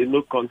almost a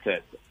no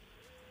contest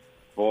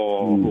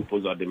for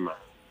Opozodema.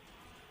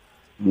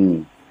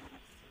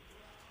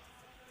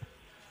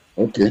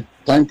 Okay,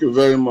 thank you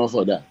very much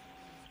for that.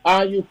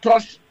 You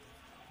touched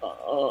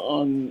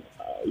on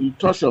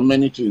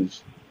many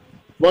things,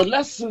 but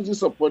let's use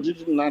this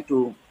opportunity now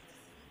to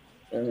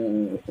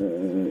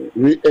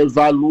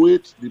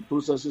reevaluate the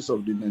processes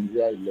of the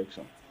Nigeria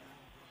election.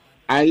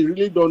 I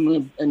really don't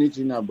know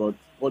anything about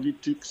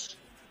politics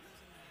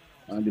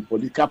and the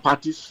political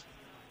parties,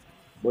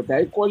 but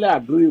I equally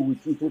agree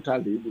with you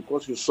totally,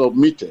 because you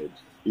submitted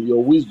in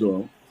your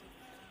wisdom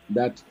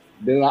that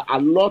there are a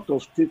lot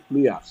of state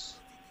players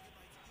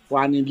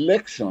for an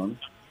election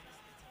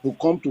to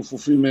come to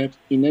fulfillment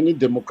in any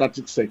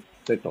democratic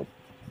setup.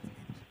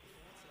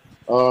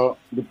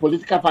 The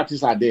political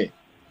parties are there.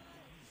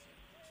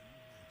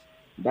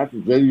 That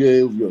is very,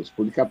 very obvious,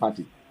 political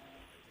party.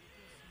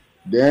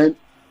 Then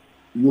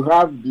you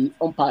have the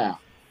umpire,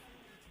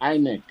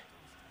 INEC.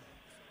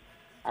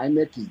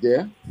 INEC is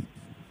there.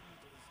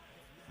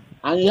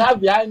 And you have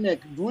the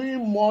INEC doing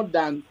more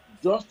than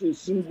just a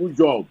single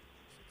job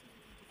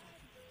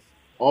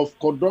of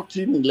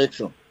conducting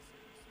election.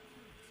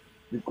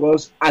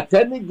 Because at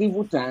any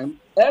given time,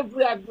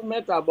 every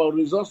argument about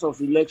results of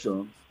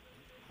election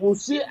will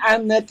see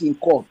INEC in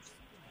court,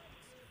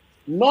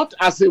 not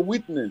as a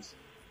witness,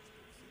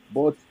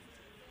 but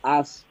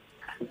as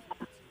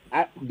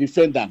a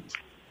defendant.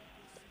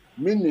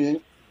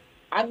 Meaning,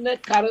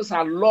 INEC carries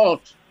a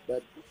lot,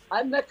 but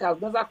INEC has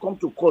never come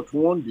to court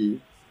one day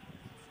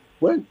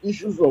when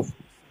issues of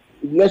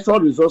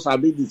election results are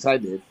being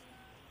decided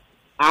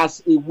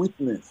as a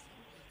witness.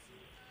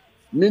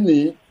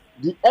 Meaning,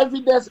 the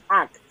Evidence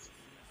Act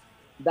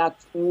that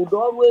would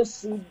always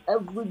see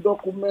every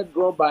document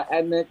drawn by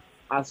INEC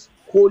as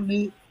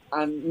holy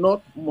and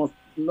not must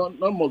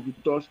be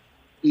touched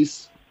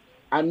is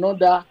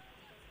another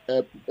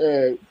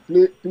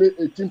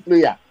team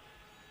player.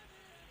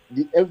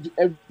 The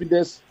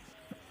Evidence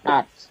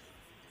Act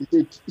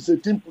is a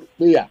team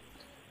player.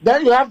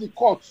 Then you have the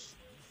courts,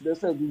 the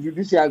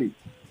judiciary,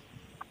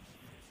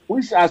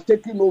 which has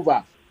taken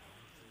over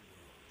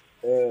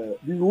the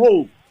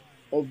role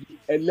of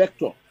the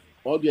elector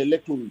or the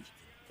electorate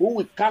who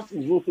will cast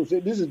his vote to say,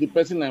 this is the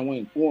person I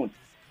want.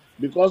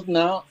 Because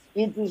now,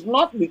 it is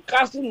not the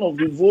casting of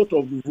the vote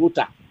of the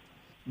voter.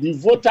 The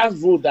voter's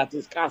vote that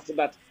is cast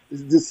that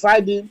is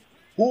deciding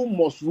who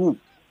must rule.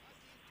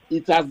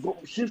 It has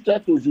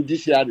shifted to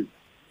judiciary.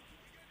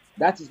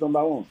 That is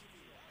number one.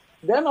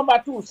 Then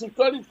number two,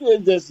 security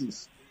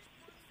agencies.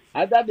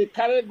 Either they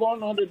carry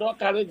gun or they don't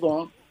carry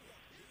gun.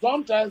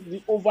 Sometimes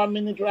the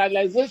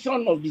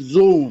over-militarization of the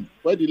zone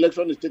where the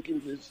election is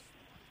taking place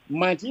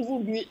might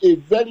even be a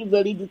very,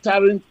 very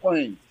deterrent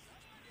point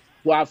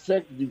to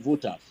affect the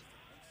voters.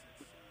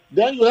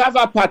 Then you have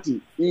a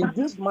party. In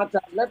this matter,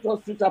 let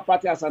us treat a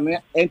party as an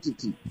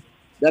entity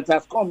that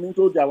has come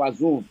into our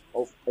zone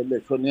of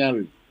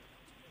electioneering.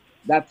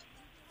 That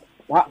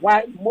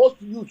why most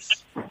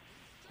youths,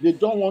 they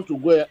don't want to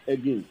go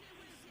again.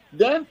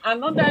 Then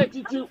another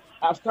entity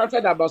I've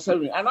started about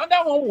 7. Another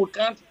one we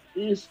can't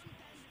is,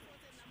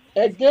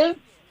 again,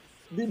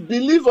 the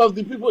belief of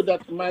the people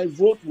that my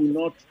vote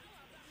will not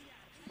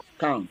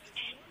count.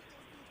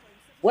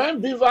 When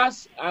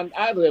Beavers and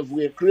IREV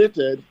were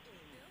created,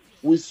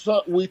 we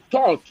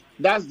thought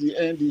that's the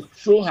end. The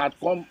show had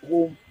come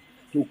home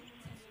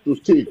to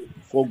stay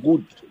for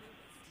good.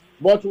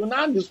 But we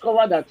now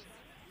discover that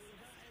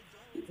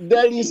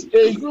there is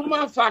a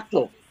human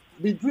factor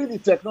between the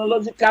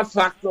technological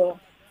factor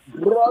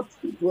brought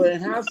to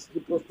enhance the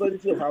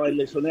prosperity of our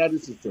electioneering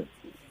system.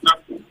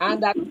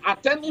 And that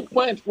at any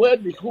point where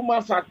the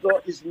human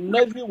factor is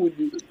merging with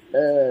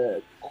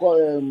the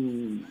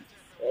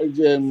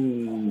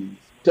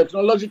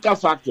technological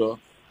factor,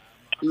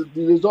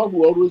 the result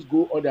will always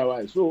go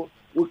otherwise. So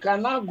we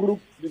can now group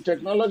the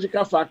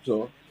technological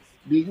factor,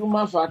 the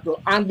human factor,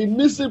 and the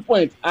missing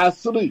point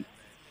as 3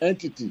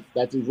 entities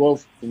that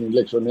involve in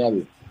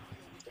electioneering.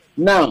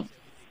 Now,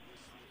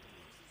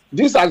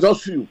 these are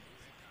just few.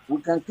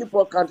 We can keep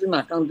on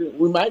counting.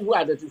 We might go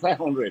identify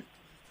 100.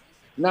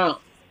 Now,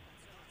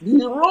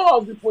 the role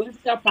of the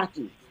political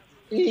party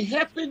in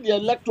helping the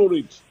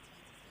electorate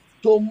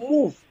to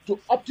move to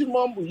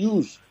optimum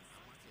use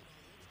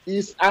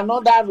is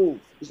another role,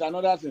 is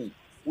another thing.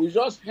 We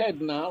just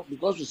heard now,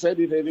 because we said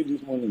it early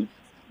this morning,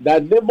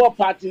 that Labour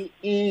Party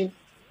in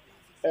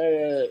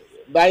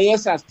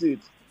Bayelsa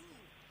State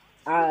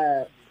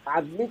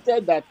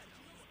admitted that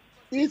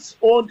its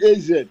own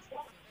agent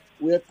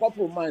were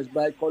compromised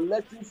by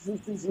collecting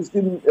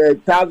 16,000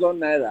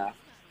 naira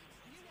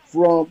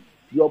from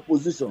the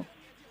opposition.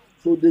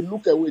 So they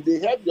look away. They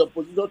help the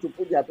opposition to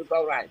put their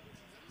paper right.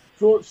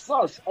 So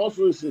such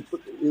also is a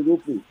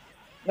role.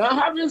 Now,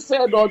 having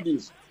said all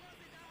this,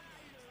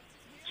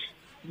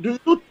 do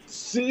you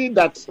see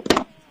that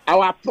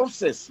our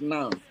process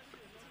now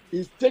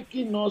is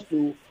taking us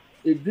to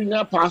a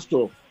greener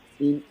pasture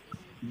in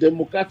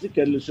democratic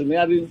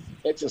electioneering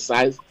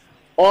exercise?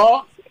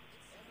 Or,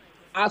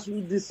 as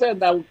we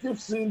descend and we keep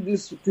seeing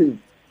this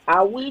thing,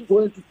 are we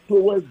going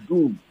towards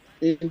doom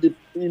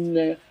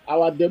in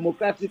our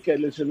democratic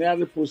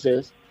electioneering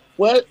process?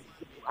 Well,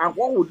 and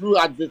what would you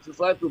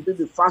identify to be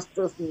the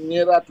fastest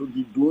nearer to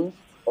the doom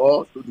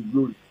or to the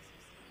glory?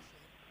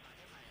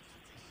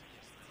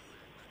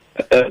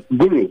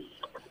 Guru.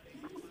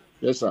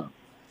 Yes, sir.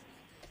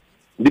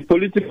 The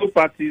political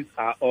parties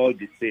are all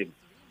the same.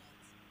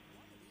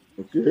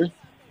 Okay.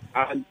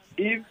 And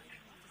if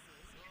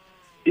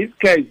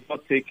care is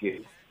not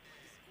taken,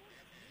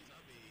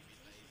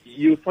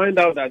 you find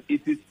out that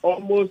it is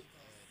almost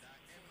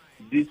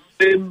the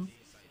same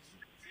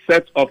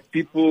set of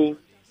people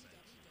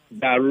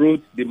that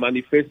wrote the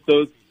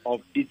manifestos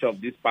of each of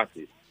these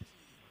parties.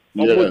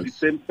 Almost the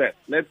same set.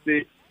 Let's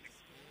say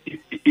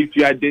if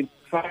you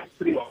identify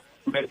 3 or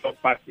major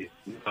parties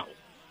now,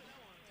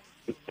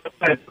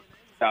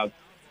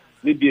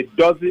 maybe a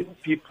dozen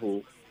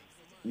people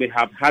may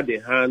have had a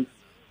hand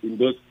in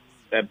those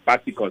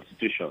party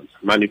constitutions,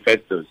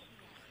 manifestos.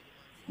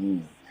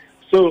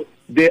 So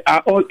they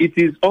are all. It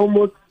is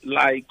almost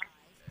like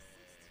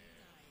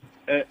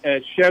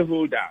a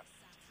shareholder.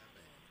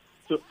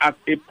 So at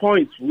a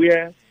point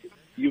where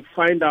you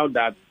find out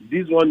that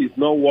this one is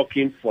not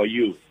working for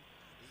you,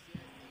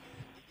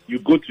 you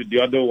go to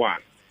the other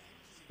one.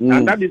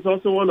 And that is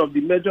also one of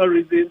the major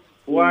reasons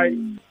why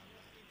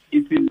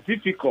it is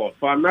difficult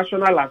for a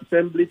National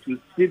Assembly to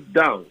sit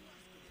down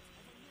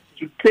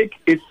to take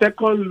a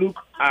second look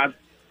at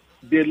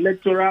the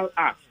Electoral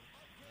Act.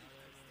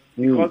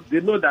 Because they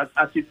know that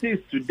as it is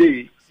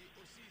today,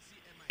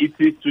 it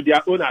is to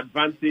their own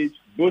advantage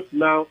both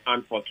now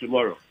and for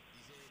tomorrow.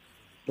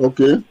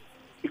 Okay.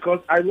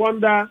 Because I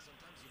wonder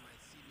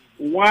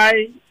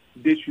why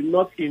they should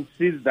not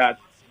insist that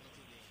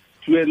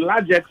to a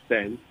large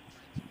extent,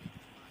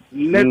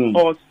 let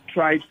us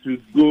try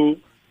to go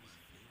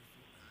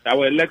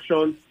our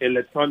elections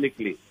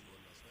electronically.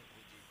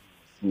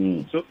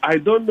 So I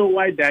don't know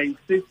why they're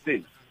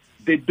insisting.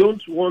 They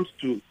don't want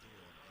to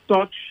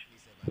touch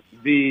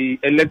the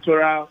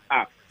Electoral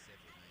Act.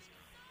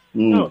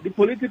 No, the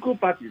political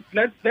parties,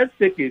 let's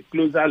take a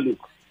closer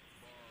look.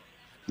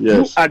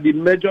 Yes. Who are the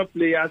major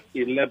players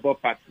in Labour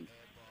Party?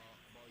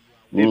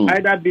 They've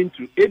either been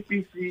to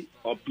APC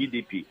or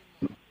PDP.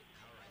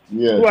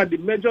 Yes. who are the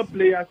major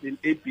players in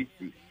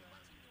APC.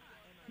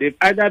 They've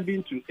either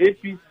been to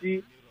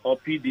APC or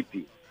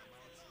PDP.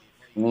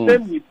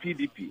 Same with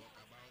PDP.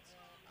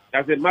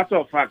 As a matter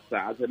of fact,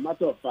 sir,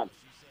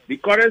 the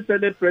current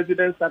Senate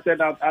president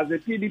started out as a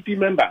PDP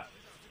member.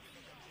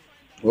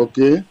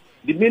 Okay.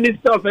 The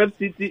Minister of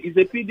FCT is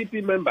a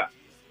PDP member.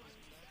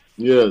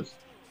 Yes.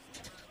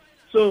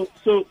 So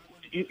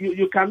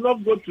you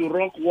cannot go to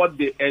rock what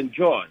they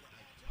enjoy,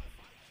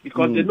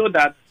 because they know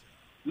that,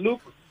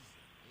 look,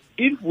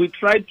 if we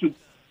try to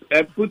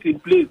put in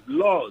place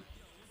laws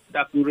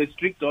that will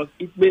restrict us,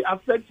 it may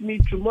affect me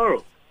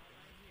tomorrow.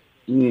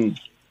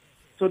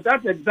 So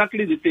that's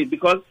exactly the thing,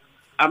 because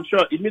I'm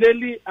sure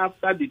immediately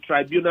after the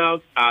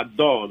tribunals are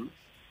done,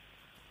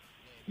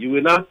 you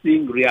will now see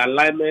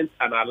realignment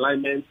and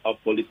alignment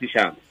of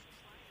politicians.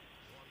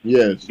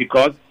 Yes.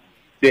 Because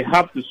they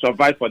have to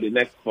survive for the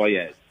next 4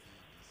 years.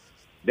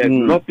 There's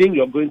nothing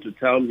you're going to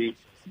tell me.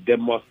 They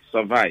must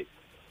survive.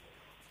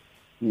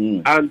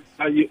 And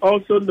you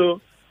also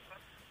know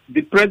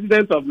the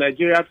president of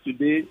Nigeria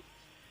today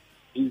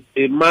is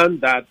a man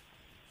that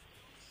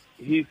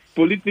his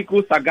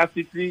political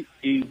sagacity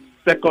is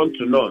second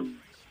to none.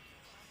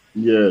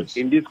 Yes.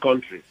 In this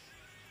country.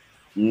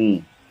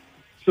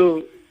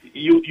 So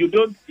you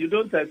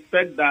don't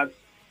expect that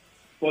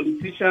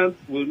politicians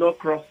will not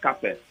cross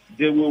carpet.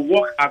 They will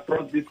walk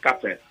across this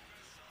carpet.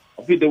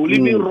 Okay, they will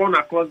even run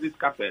across this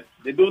carpet.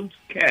 They don't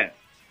care.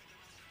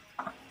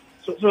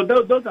 So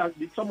those are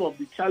some of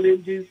the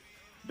challenges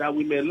that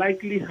we may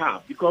likely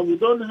have, because we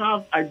don't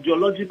have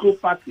ideological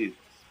parties.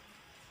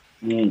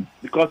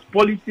 Because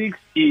politics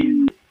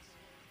is,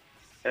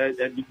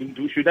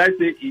 should I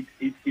say,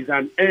 it is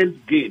an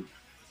end game.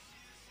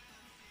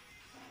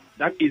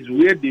 That is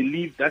where they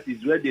live. That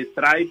is where they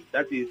thrive.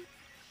 That is,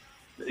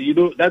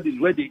 that is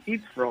where they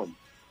eat from.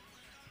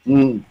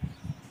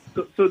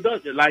 So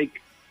that's like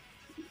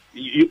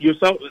you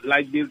saw,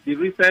 like the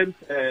recent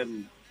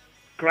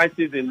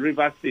crisis in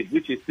Rivers State,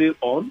 which is still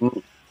on.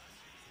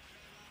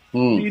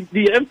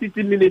 The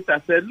MCT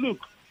minister said, "Look,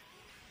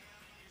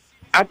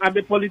 I'm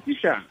a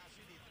politician,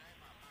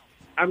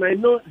 and I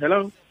know."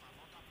 Hello.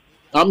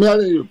 I'm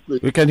hearing you,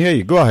 please. We can hear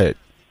you. Go ahead.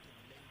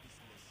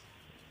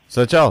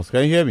 Sir Charles,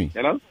 can you hear me?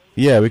 Hello?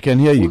 Yeah, we can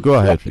hear you. Go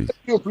ahead, please.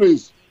 You,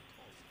 please.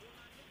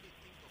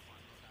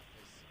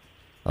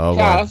 Oh,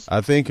 well,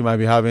 I think you might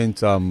be having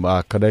some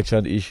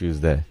connection issues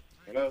there.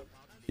 Hello?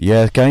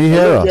 Yeah, can you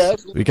hear us?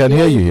 Yes. We can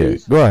hear you here.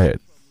 Please. Go ahead.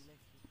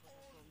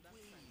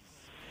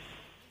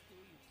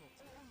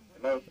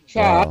 Hello?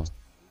 Wow.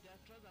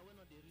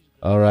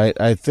 All right,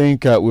 I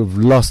think we've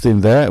lost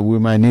him there. We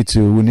need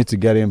to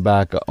get him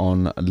back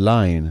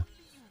online.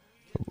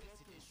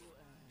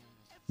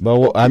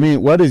 But I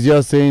mean, what is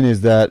your saying is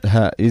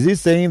that is he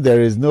saying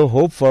there is no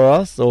hope for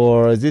us,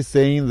 or is he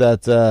saying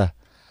that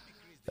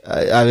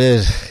I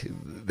mean,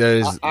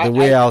 the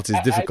way out is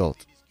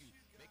difficult?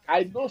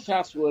 I know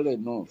Charles well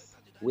enough.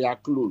 We are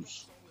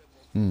close,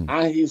 and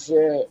his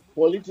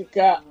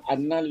political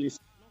analysis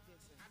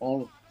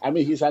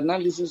his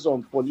analysis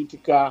on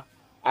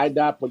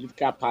either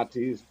political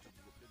parties.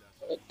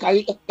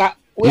 I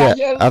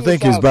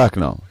think he's back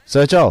now,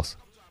 Sir Charles.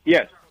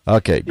 Yes.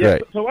 Okay,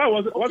 great. So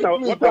what I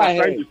was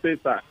trying to say,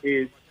 sir,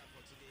 is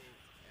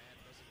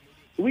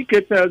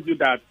Wike tells you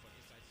that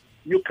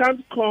you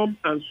can't come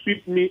and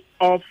sweep me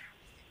off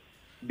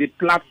the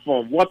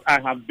platform, what I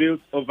have built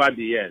over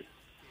the years.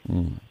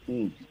 And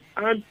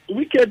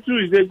Wike too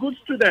is a good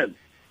student,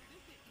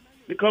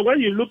 because when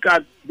you look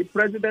at the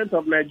president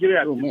of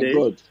Nigeria today, my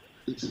God.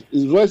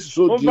 His voice is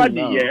so over deep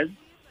the now. years,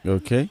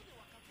 Okay.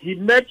 he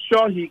made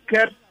sure he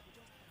kept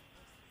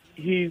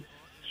his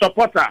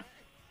supporters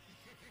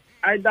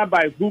either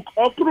by hook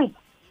or crook.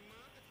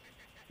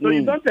 So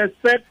you don't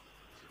expect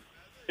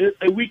a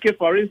Wike,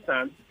 for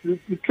instance, to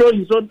throw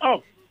his own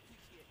off.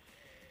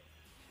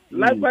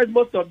 Likewise,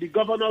 most of the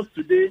governors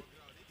today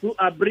who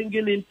are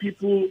bringing in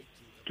people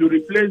to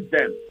replace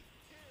them,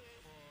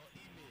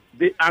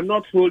 they are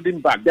not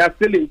holding back. They are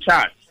still in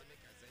charge.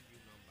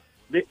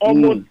 They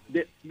almost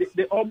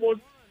they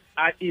almost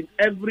are in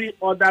every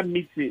other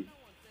meeting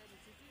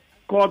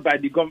called by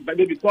the government,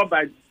 maybe called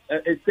by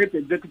a state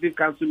executive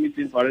council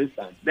meeting, for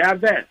instance. They are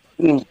there.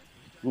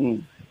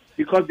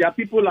 Because their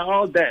people are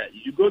all there.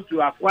 You go to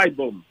Akwa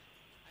Ibom,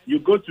 you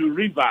go to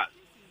Rivers.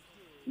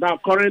 Now,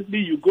 currently,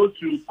 you go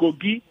to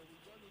Kogi,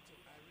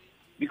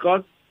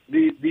 because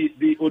the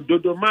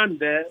Ododo man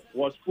there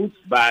was put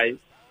by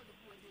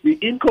the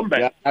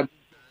incumbent. And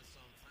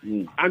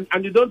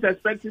you don't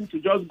expect him to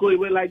just go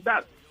away like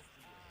that.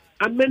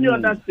 And many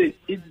other states,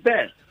 it's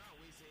there.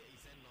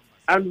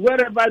 And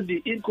wherever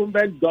the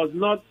incumbent does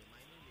not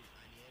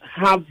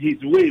have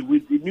his way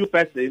with the new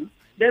person,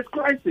 there's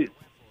crisis.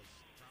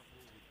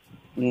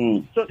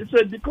 So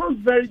it becomes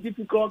very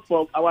difficult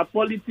for our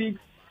politics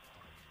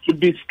to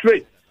be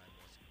straight,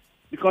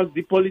 because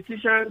the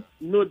politicians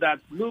know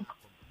that, look,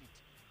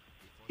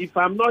 if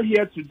I'm not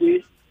here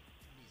today,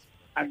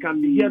 I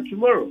can be here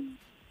tomorrow.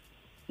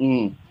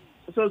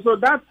 So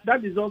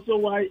that is also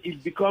why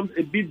it becomes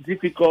a bit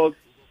difficult,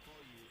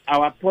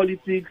 our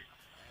politics,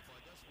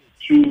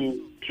 to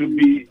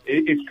be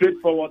a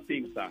straightforward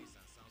thing, sir.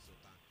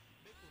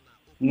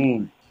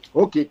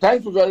 Okay,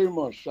 thank you very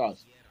much,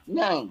 Charles.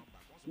 Now,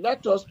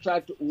 let us try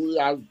to. We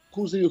are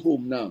cruising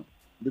home now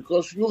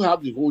because you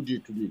have the whole day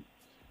today.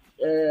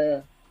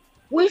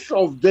 Which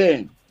of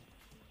them,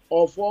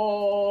 of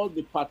all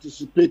the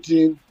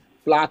participating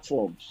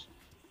platforms,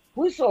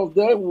 which of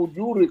them would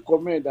you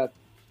recommend that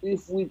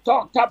if we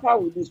tamper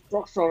with it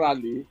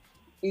structurally,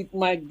 it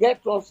might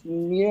get us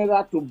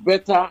nearer to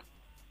better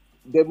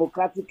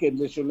democratic and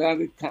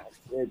nationality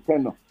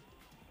tenor?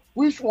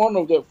 Which one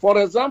of them?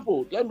 For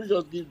example, let me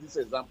just give this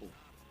example.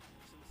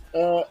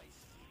 The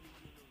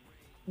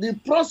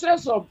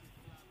process of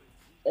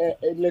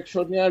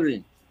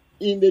electioneering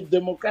in the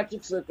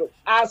democratic sector,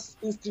 as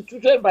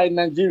instituted by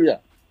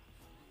Nigeria,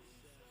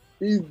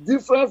 is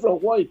different from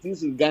what it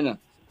is in Ghana.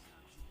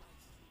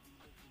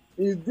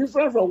 It's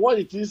different from what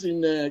it is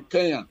in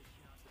Kenya.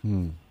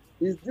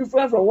 It's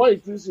different from what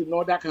it is in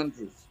other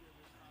countries.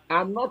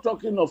 I'm not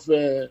talking of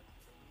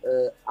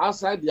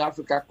outside the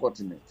Africa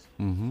continent.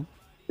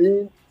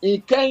 In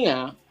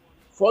Kenya,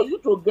 for you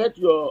to get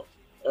your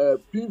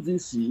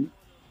PVC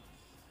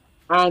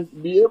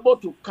and be able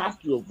to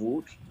cast your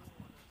vote,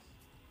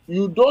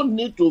 you don't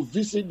need to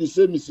visit the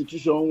same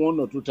institution 1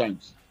 or 2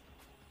 times.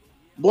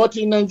 But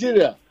in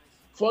Nigeria,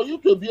 for you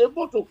to be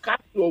able to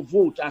cast your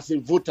vote as a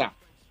voter,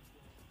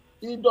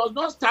 it does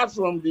not start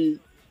from the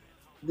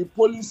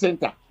polling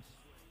center.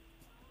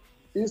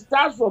 It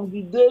starts from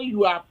the day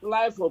you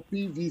apply for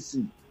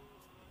PVC.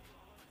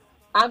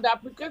 And the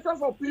application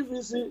for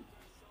PVC,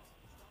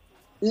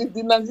 in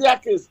the Nigeria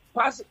case,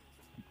 for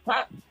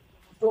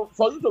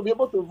you to be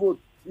able to vote,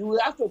 you will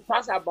have to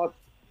pass about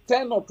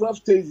 10 or 12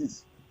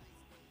 stages.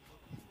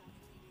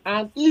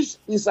 And each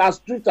is as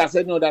strict as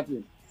any other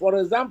thing. For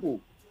example,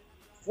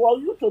 for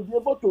you to be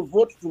able to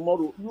vote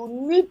tomorrow, you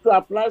need to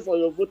apply for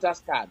your voter's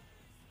card.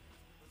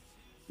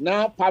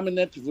 Now,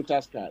 permanent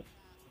voter's card.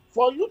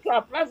 For you to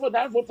apply for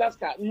that voter's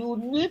card, you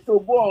need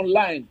to go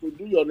online to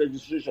do your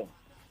registration.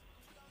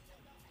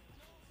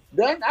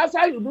 Then,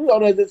 after you do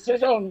your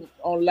registration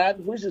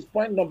online, which is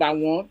point number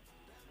 1,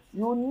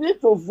 you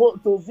need to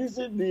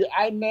visit the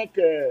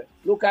INEC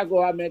local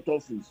government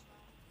office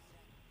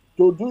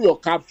to do your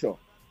capture.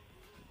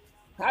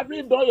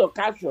 Having done your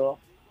capture,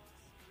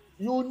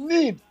 you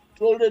need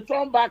to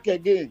return back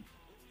again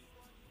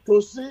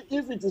to see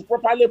if it is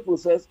properly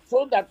processed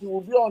so that you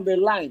will be on the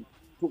line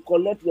to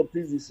collect your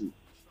PVC.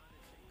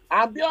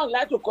 And be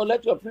online to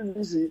collect your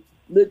PVC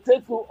may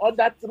take you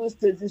other 3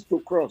 stages to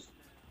cross.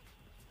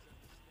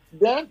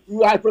 Then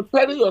you are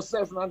preparing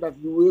yourself now that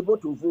you will be able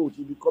to vote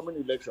in the coming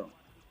election.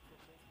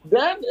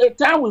 Then a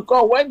time will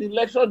come when the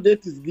election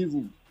date is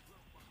given.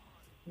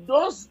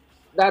 Those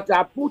that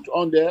are put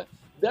on there,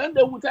 then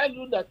they will tell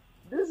you that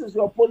this is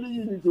your polling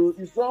unit,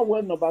 it's not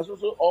when number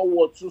so or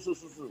what so.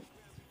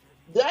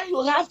 Then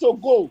you have to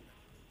go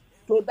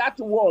to that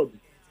ward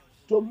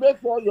to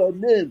make sure your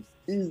name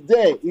is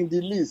there in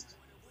the list.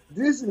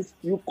 This is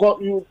you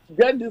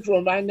get this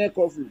from my neck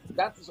office.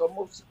 That is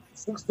almost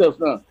 6 steps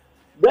now.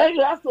 Then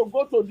you have to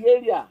go to the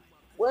area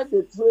where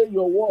they say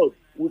your ward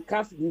will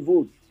cast the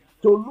vote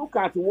to look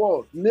at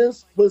ward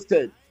names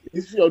posted.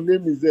 If your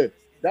name is there,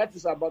 that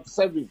is about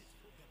 7.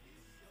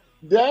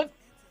 Then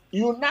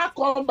you now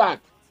come back.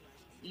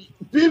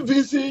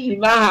 PVC you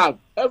now have,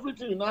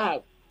 everything you now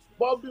have.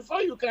 But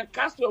before you can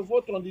cast your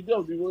vote on the day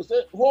of the vote,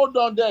 say, hold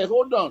on there,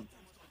 hold on.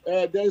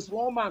 There is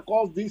one man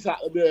called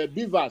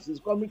Beavers. He's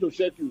coming to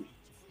check you.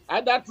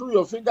 Either through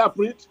your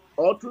fingerprint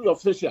or through your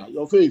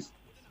face.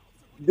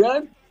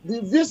 Then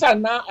the visa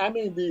now,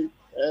 the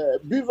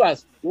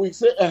Beavers will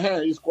say,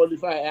 he's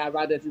qualified, I have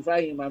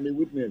identified him, I'm a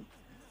witness.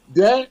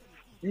 Then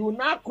you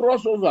now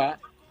cross over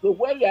to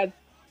where you are,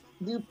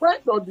 the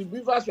point of the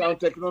Beavers are on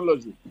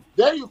technology.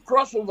 Then you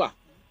cross over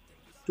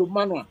to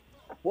manual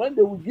when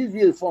they will give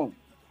you a form.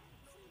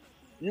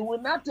 You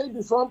will now take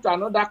the form to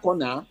another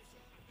corner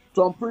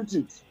to print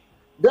it.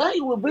 Then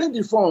you will bring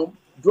the form,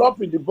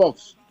 drop in the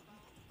box.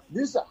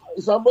 This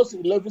is almost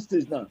 11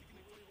 stage now.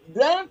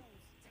 Then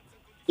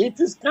it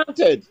is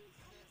counted.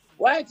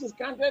 While it is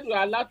counted, you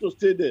are allowed to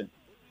stay there.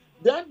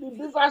 Then the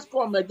Beavers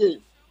come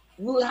again.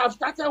 You have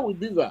started with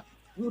Beaver.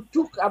 You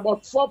took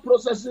about 4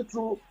 processes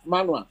through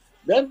manual.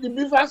 Then the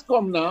Beavers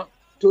come now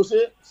to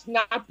say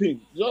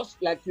snapping,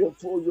 just like your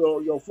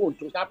phone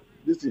to snap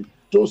this thing,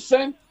 to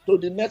send to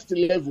the next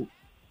level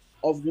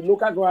of the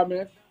local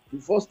government,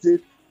 before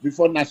state,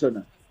 before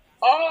national.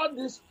 All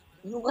this,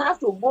 you have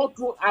to go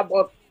through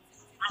about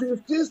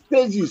 15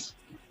 stages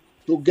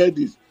to get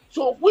this.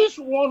 So which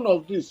one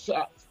of these,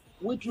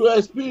 with your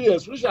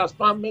experience, which has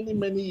spanned many,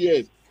 many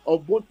years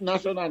of both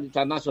national and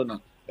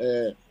international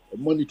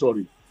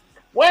monitoring,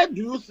 where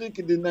do you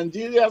think the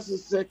Nigerian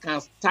system can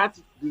start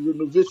the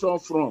renovation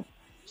from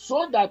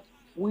so that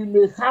we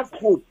may have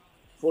hope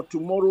for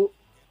tomorrow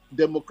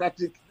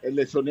democratic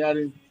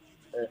electioneering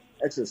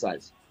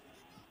exercise?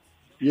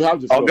 You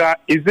have the floor. Oga,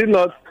 is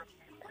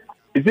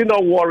it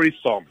not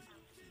worrisome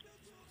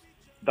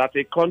that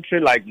a country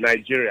like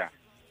Nigeria,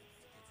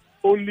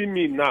 only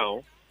me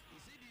now,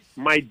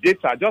 my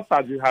data, just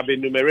as you have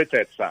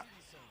enumerated, sir,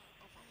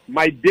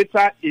 my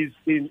data is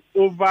in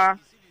over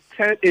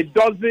a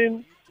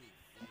dozen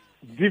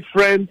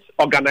different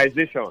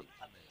organizations.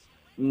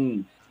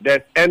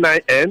 There's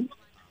NIN,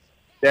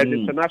 there's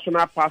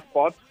international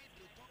passport,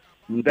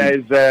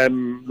 there's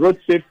road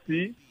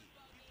safety,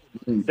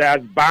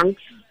 there's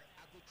banks,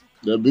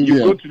 you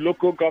go to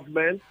local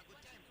government,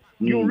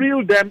 you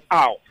reel them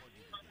out.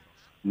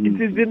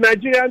 It is the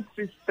Nigerian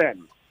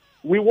system.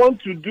 We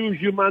want to do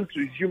human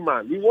to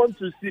human. We want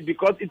to see,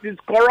 because it is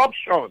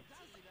corruption.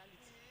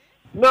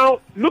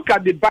 Now, look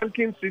at the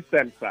banking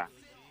system, sir.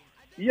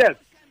 Yes,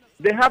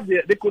 they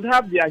could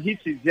have their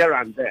hitches here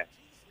and there.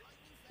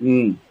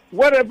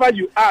 Wherever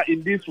you are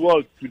in this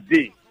world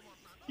today,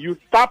 you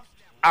tap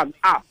an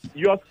app,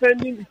 you're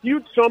sending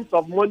huge sums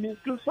of money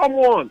to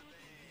someone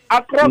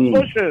across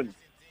oceans.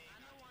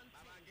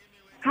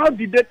 How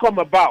did they come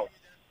about?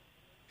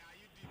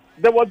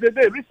 There was a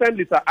day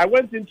recently, sir, I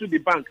went into the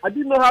bank. I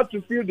didn't know how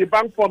to fill the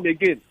bank form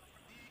again.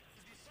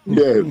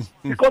 Yes.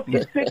 Because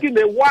it's taking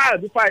a while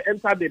before I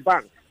entered the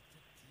bank.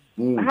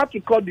 I had to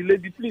call the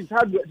lady, please.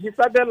 She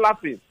started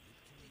laughing.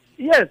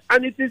 Yes,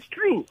 and it is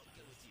true.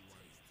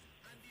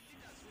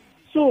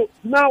 So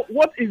now,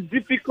 what is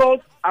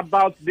difficult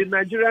about the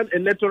Nigerian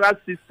electoral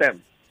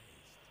system?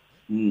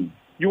 You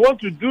want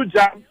to do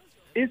jam,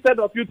 instead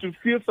of you to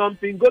fill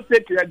something, go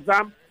take your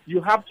exam,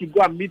 you have to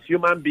go and meet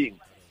human beings.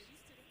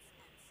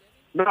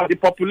 Now, the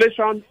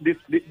population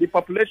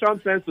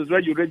census where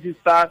you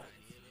register,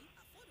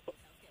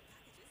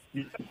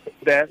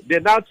 they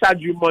now charge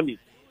you money.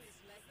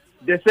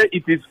 They say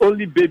it is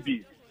only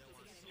babies,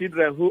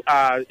 children who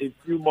are a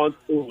few months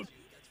old,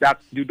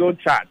 that you don't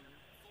charge.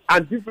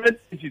 And different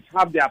ages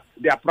have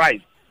their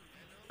price.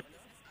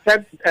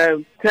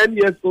 10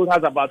 years old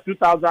has about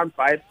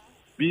 2,005.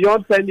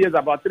 Beyond 10 years,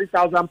 about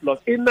 3,000 plus.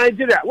 In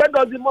Nigeria, where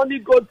does the money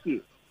go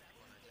to?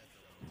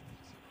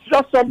 It's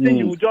just something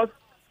you just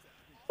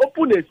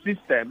open a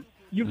system,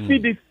 you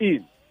feed it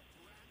in.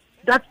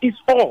 That is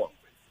all.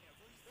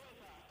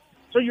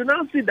 So you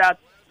now see that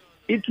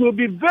it will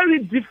be very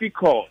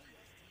difficult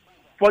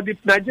for the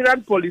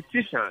Nigerian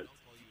politicians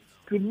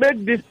to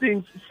make these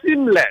things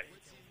seamless,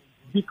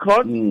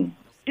 because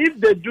if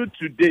they do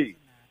today,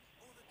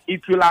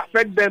 it will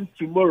affect them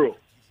tomorrow.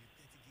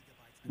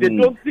 They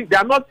don't think, they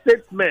are not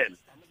statesmen.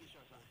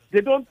 They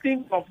don't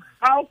think of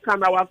how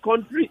can our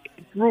country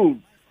improve.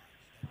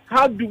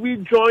 How do we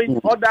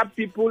join other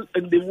people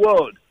in the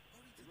world?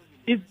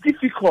 It's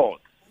difficult.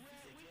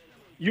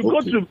 You go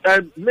to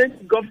many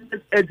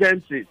government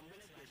agencies,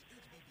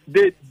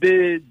 they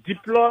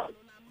deploy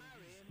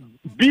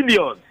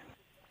billions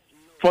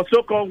for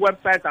so-called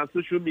websites and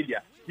social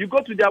media. You go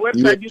to their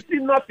website, you see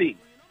nothing.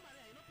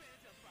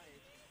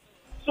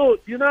 So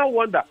you now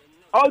wonder,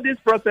 all these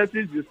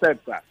processes you said,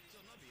 sir,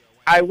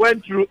 I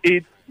went through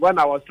it when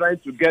I was trying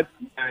to get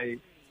my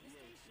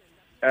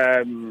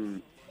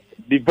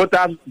the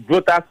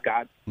voters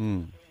card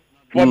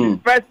for the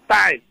first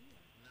time,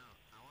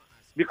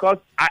 because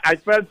I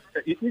felt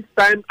each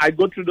time I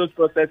go through those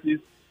processes,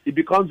 it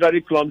becomes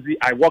very clumsy.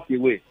 I walk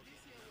away,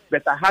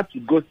 but I had to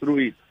go through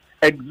it.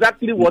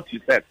 Exactly what you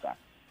said, sir.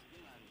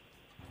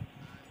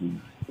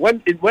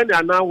 When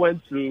I now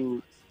went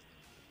to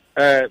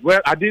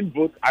well, I didn't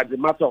vote. As a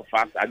matter of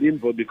fact, I didn't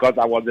vote because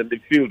I was in the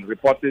field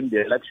reporting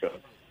the election.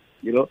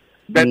 You know,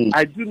 but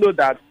I do know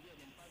that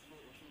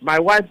my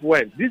wife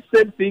went. This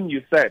same thing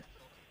you said,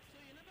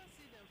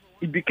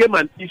 it became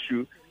an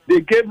issue.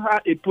 They gave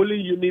her a polling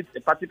unit,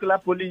 a particular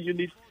polling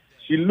unit.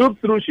 She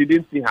looked through, she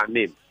didn't see her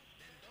name.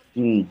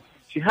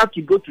 She had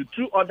to go to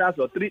 2 others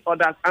or 3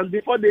 others, and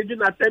before they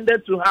even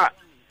attended to her,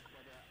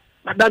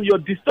 madam, you're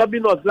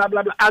disturbing us, blah,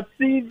 blah, blah, as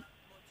if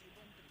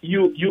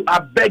you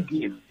are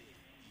begging.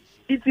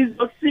 It is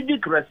a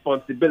civic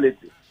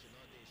responsibility.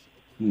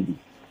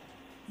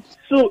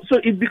 So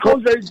it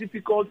becomes very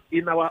difficult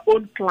in our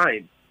own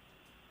climate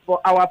for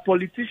our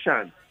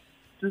politicians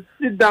to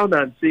sit down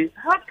and say,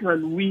 how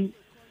can we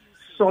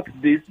sort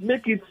this,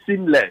 make it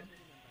seamless?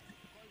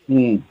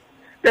 Then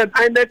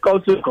INEC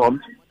also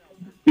comes,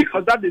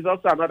 because that is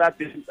also another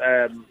thing,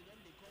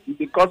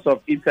 because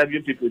of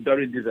interviewing people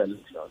during this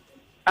election.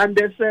 And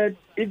they said,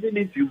 even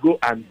if you go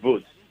and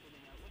vote,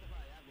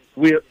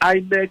 will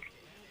INEC,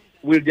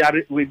 will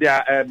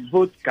their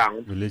vote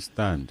count? Will it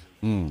stand?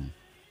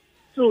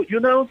 So you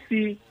now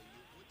see,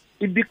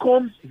 it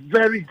becomes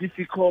very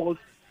difficult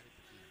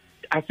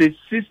as a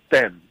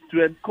system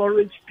to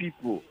encourage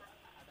people.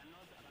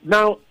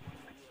 Now,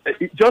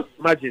 just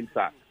imagine,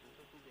 sir.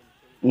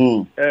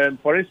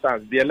 For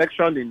instance, the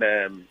election in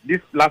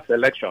this last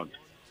election.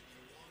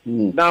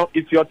 Now,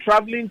 if you're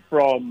traveling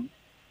from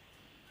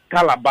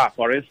Calabar,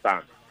 for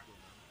instance,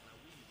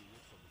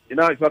 you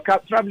know, if you're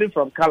traveling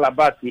from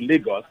Calabar to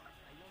Lagos,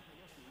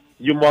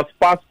 you must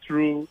pass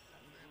through,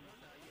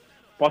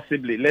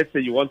 possibly, let's say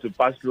you want to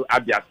pass through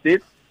Abia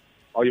State,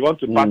 or you want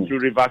to pass through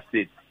River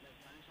State.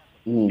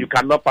 You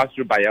cannot pass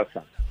through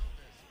Bayelsa.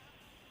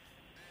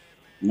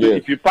 So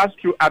if you pass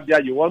through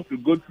Abia, you want to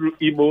go through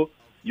Imo,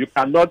 you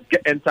cannot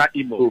enter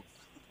Imo.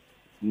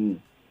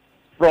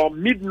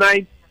 From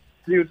midnight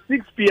till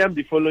 6 p.m.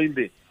 the following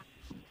day.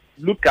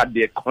 Look at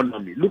the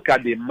economy. Look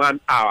at the man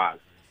hours.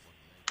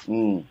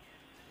 You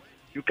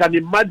can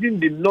imagine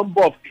the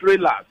number of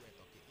trailers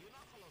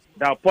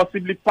that will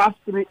possibly pass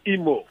through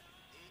Imo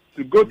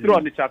to go through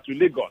Onitsha to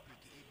Lagos,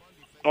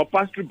 or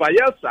pass through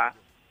Bayelsa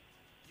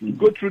to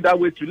go through that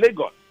way to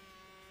Lagos.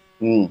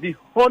 The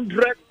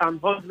hundreds and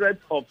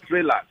hundreds of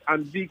trailers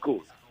and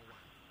vehicles.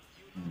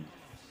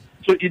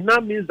 So it now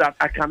means that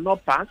I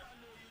cannot pass.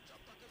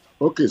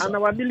 Okay, sir. And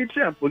our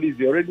military and police,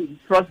 you already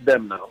trust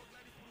them now.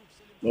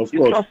 Of You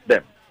course. trust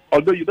them.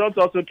 Although you don't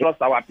also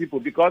trust our people,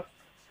 because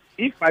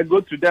if I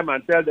go to them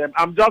and tell them,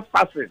 I'm just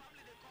passing,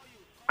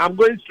 I'm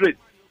going straight,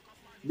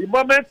 the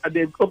moment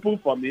they open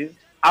for me,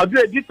 I'll do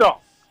a detour.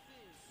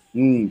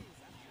 That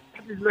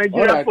is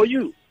Nigeria Right. for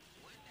you.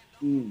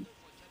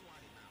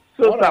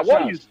 So, All sir, right,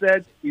 what sir. you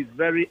said is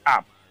very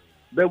apt.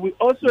 But we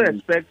also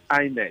expect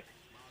INEC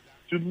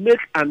to make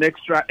an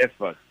extra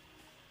effort.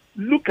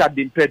 Look at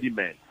the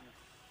impediment.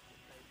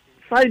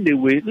 Find a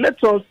way.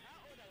 Let us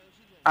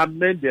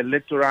amend the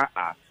Electoral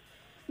Act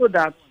so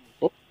that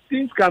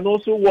things can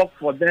also work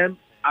for them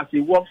as it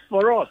works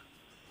for us.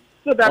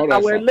 So that All right,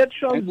 our sir.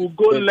 election will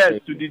go Thank less you.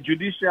 to the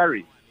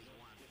judiciary.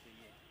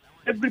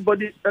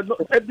 Everybody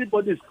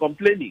is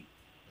complaining.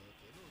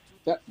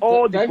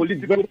 All the Thank you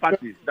political very-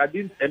 parties that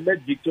didn't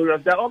emerge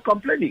victorious, they're all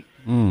complaining.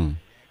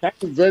 Thank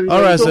you very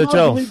All much. right, So Sir how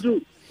Charles. do we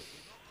do?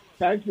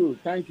 Thank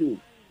you.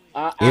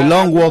 A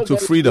long I'm walk to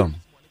very- freedom.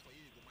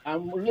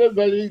 I'm really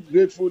very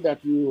grateful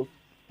that you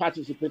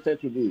participated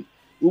today.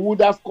 We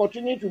would have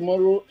continued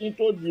tomorrow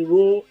into the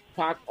role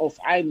part of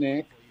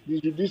INEC,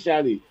 the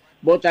judiciary.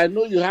 But I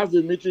know you have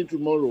a meeting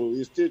tomorrow,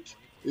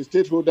 a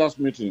stakeholders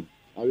meeting,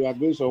 and you are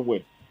going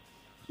somewhere.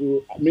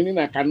 So, meaning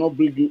I cannot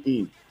bring you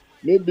in.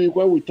 Maybe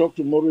when we talk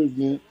tomorrow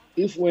evening,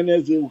 if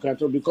Wednesday we can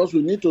talk, because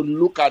we need to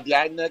look at the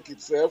INEC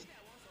itself.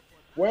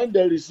 When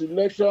there is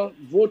election,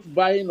 vote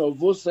buying or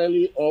vote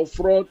selling or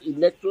fraud,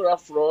 electoral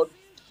fraud,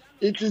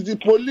 it is the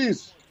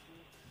police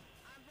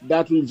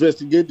that will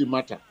investigate the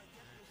matter.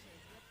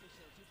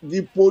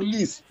 The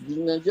police, the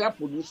Nigerian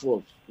police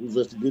force, will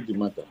investigate the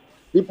matter.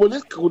 The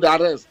police could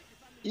arrest,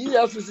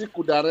 EFCC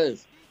could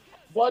arrest,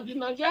 but the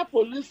Nigerian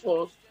police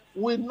force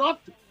will not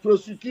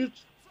prosecute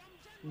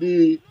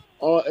the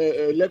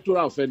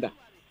electoral offender.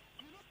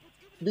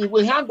 They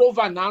will hand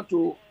over now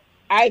to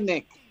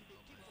INEC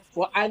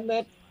for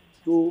INEC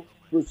to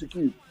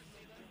prosecute.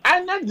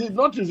 INEC did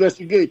not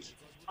investigate.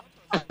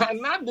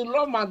 And now the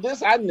law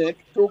mandates INEC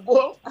to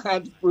go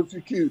and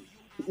prosecute.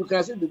 You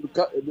can see the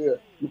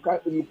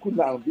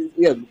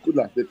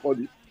lacuna, they call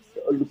it.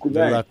 The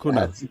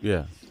lacuna,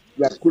 yeah.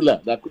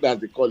 Lacuna, as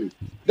they call it.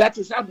 That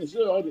is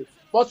happening.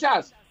 But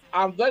Charles,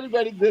 I'm very,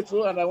 very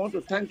grateful, and I want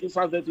to thank you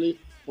fervently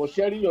for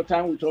sharing your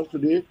time with us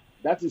today.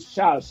 That is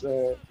Charles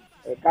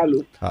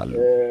Kalu.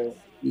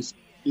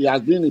 He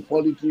has been in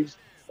politics.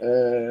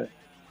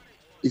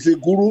 He's a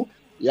guru.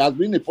 He has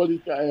been a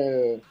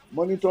political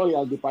monitor. He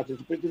has been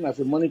participating as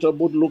a monitor,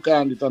 both local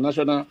and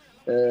international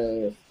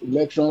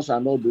elections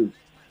and all those.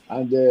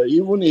 And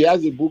even he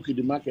has a book in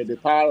the market, The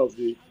Power of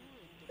the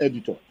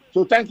Editor.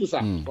 So thank you,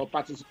 sir, for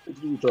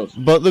participating with us.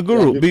 But the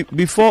Guru,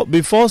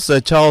 before Sir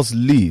Charles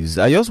leaves,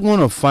 I just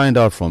want to find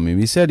out from him.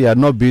 He said he had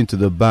not been to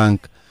the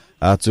bank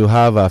to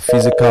have a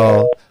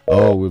physical.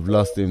 Oh, we've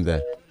lost him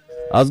there.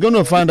 I was going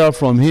to find out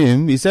from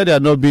him. He said he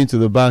had not been to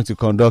the bank to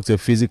conduct a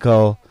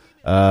physical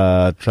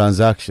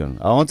transaction.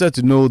 I wanted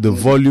to know the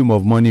volume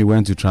of money he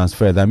went to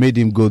transfer that made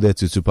him go there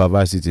to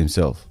supervise it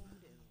himself.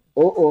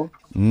 Okay.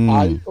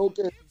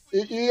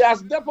 He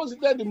has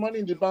deposited the money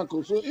in the bank.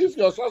 So if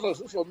your source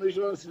of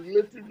information is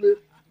relatively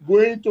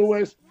going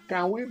towards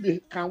can we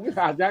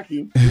hijack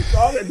him? It's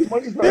already, the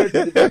money is already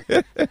in the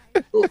bank.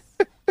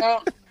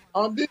 So,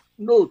 on this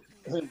note,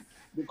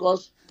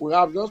 because we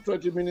have just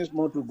 20 minutes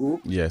more to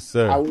go. Yes,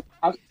 sir. I will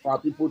ask our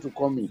people to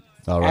come in.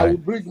 All right. I will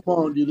bring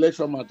more on the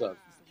election matters.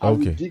 I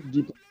will Okay. dig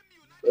deep.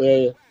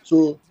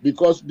 So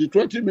because the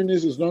 20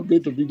 minutes is not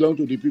going to belong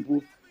to the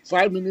people,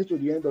 5 minutes to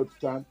the end of the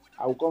time,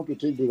 I will come to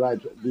take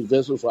the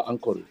vessel for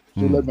anchoring.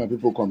 So let my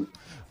people come in.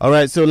 All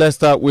right, so let's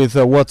start with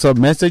WhatsApp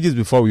messages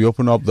before we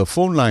open up the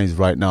phone lines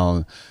right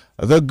now.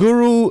 The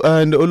Guru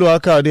and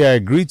Oluwakade, I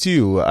agree to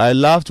you. I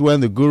laughed when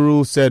the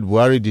Guru said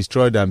Buhari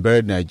destroyed and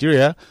buried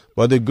Nigeria,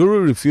 but the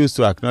Guru refused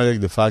to acknowledge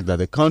the fact that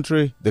the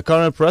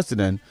current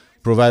president,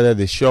 provided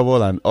the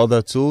shovel and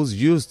other tools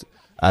used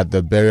at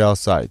the burial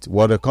site.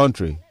 What a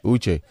country.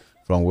 Uche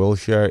from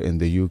Wiltshire in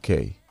the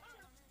UK.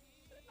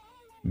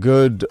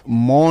 Good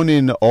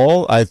morning,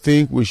 all. I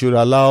think we should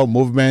allow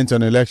movement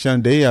on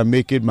election day and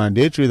make it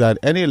mandatory that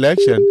any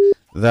election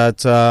that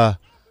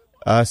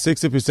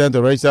 60%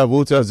 of registered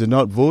voters do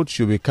not vote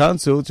should be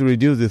cancelled to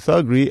reduce the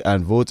thuggery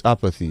and vote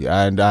apathy.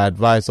 And I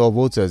advise all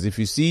voters, if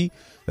you see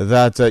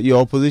that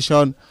your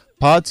opposition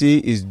party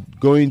is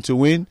going to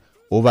win,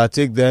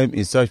 overtake them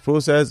in such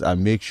process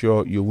and make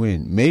sure you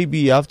win.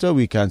 Maybe after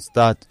we can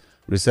start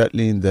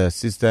resettling the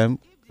system.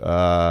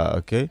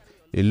 Okay.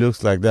 It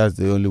looks like that's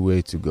the only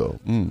way to go.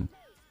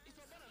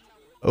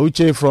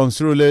 Uche from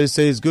Surulere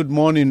says, good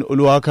morning,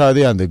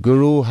 Uluwakade and the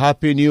Guru.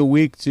 Happy New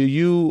Week to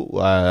you.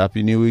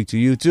 Happy New Week to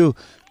you too.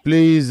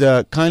 Please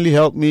kindly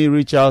help me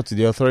reach out to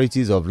the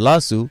authorities of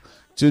LASU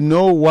to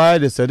know why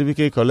the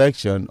certificate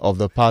collection of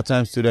the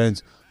part-time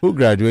students who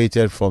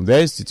graduated from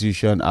their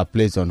institution are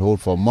placed on hold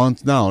for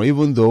months now,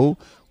 even though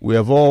we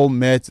have all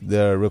met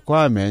the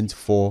requirement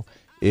for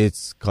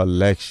its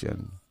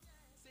collection.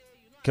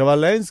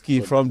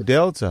 Kowalensky from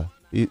Delta.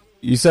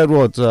 You said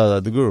what,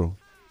 the Guru?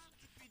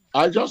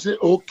 I just say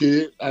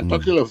okay. I'm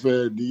talking of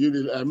the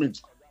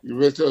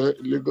University of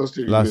Lagos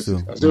State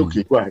University. I say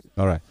okay, go ahead.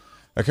 All right.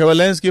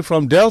 Kowalensky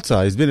from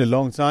Delta. It's been a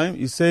long time.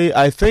 You say,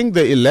 I think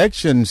the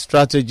election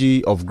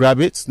strategy of grab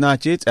it,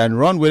 snatch it, and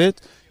run with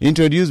it,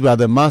 introduced by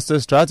the master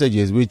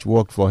strategies which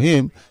worked for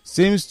him,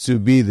 seems to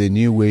be the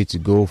new way to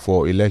go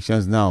for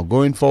elections now.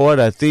 Going forward,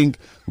 I think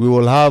we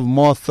will have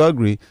more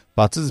thuggery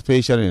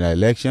participation in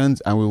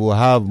elections, and we will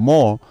have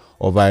more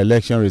of our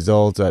election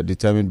results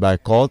determined by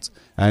courts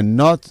and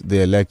not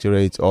the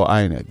electorate or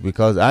INEC,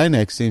 because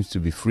INEC seems to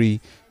be free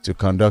to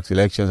conduct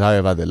elections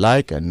however they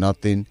like and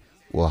nothing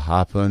will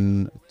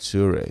happen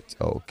to it.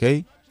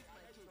 Okay.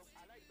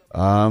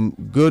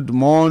 Good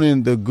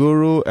morning, the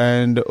Guru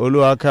and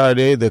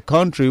Oluwakade. The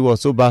country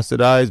was so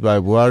bastardized by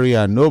Buhari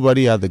and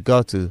nobody had the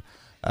guts to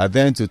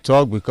then to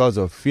talk because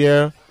of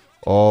fear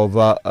of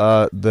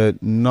the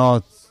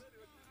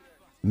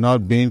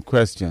not being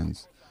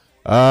questions.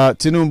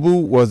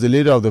 Tinubu was the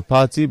leader of the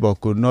party but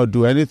could not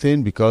do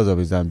anything because of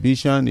his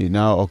ambition he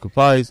now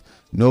occupies.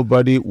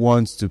 Nobody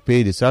wants to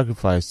pay the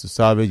sacrifice to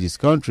salvage his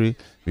country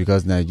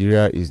because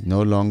Nigeria is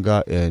no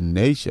longer a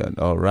nation.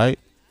 All right.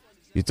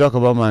 You talk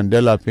about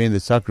Mandela paying the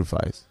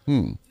sacrifice.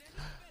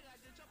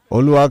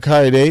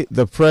 Oluwakade,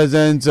 the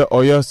present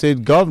Oyo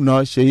State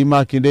Governor, Seyi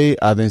Makinde,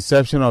 at the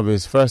inception of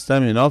his first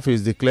time in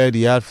office, declared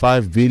he had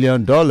 $5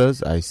 billion.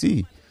 I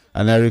see.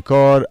 And I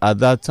recall at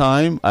that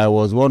time, I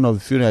was one of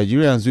the few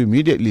Nigerians who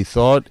immediately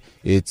thought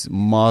it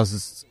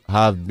must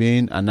have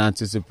been an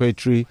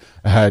anticipatory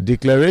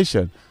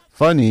declaration.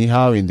 Funny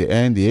how in the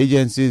end, the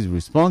agencies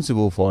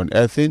responsible for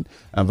unearthing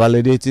and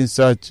validating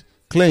such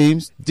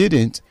claims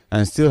didn't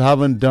and still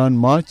haven't done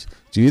much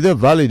to either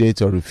validate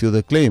or refute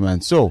the claim.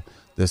 And so,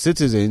 the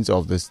citizens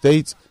of the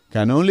state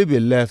can only be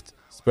left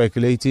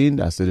speculating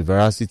as to the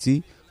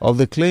veracity of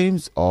the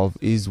claims of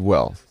his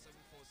wealth.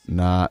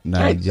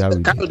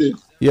 Nigeria.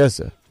 Yes,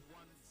 sir.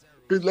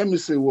 Please let me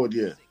say a word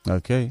here.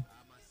 Okay.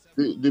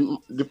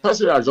 The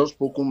person has just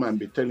spoken might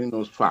be telling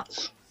us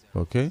facts.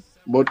 Okay.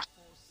 But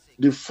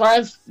the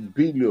 $5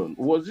 billion,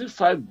 was it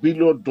 $5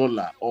 billion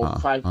or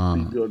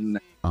 $5 billion?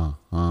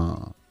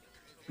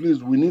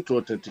 Please, we need to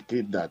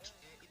authenticate that.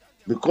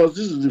 Because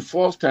this is the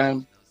first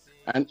time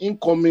an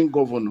incoming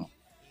governor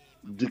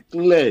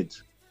declared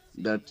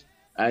that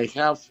I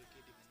have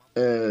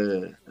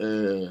 $5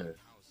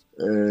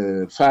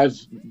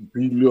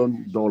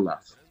 billion.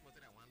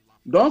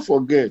 Don't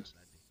forget,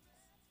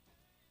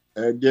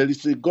 there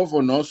is a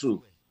governor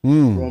also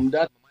from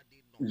that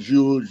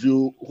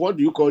what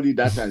do you call it?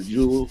 That as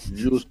you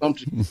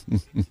something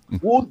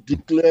who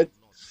declared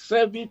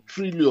 7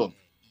 trillion.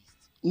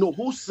 No,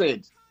 who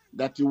said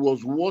that it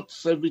was worth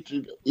 7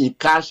 trillion in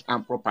cash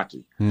and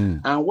property.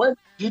 And when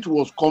it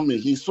was coming,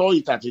 he saw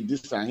it at a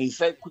distance. He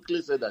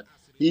quickly said that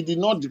he did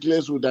not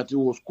declare so that it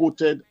was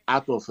quoted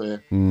out of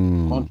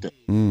context.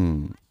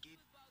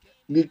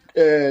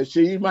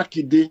 Seyi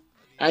Makinde,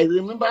 I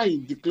remember he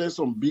declared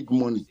some big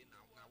money,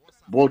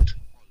 but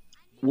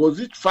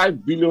was it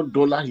 $5 billion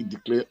he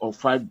declared or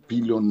 5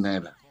 billion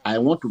naira? I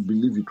want to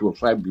believe it was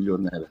 5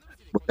 billion naira,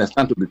 but I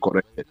stand to be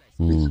corrected.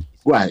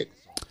 Go ahead.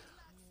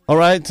 All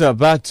right,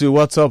 back to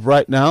what's up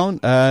right now.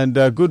 And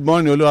good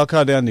morning,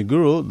 Oluwakade and the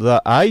Guru. The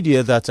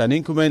idea that an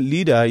incumbent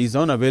leader is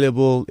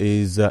unavailable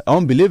is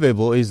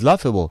unbelievable, is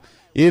laughable.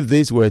 If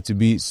this were to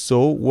be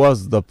so,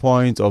 what's the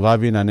point of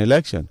having an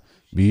election?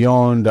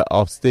 Beyond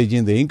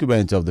upstaging the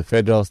incumbent of the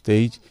federal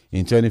stage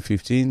in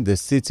 2015, the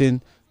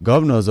sitting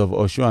governors of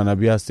Osun and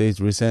Abia states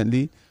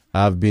recently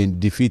have been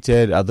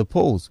defeated at the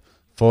polls.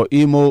 For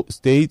Imo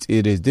State,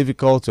 it is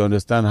difficult to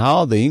understand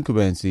how the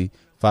incumbency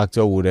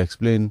factor would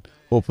explain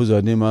Hope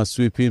Uzodinma's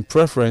sweeping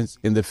preference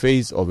in the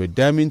face of a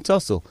damning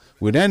tussle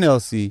with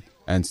NLC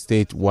and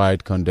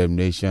statewide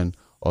condemnation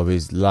of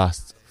his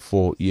last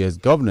 4 years'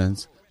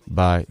 governance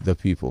by the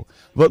people.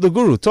 But the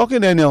Guru,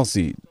 talking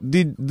NLC,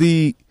 did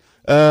the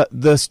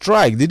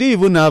strike, did it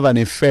even have an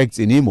effect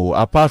in Imo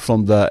apart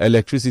from the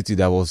electricity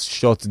that was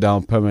shut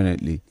down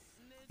permanently?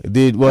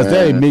 Was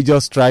there a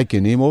major strike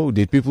in Imo?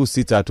 Did people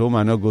sit at home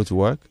and not go to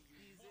work?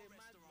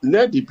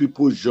 Let the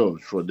people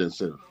judge for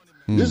themselves.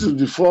 This is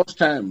the first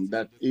time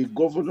that a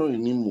governor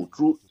in Imo,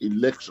 through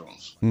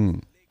elections,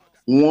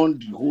 won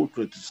the whole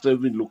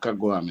 27 local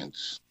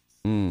governments.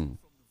 And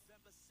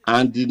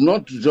did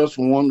not just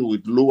won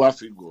with lower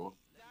figure,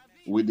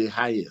 with the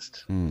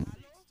highest.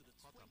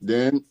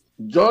 Then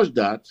judge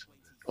that,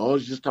 or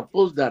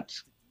juxtapose that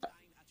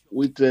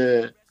with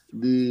the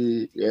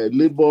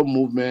labor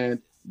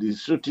movement, the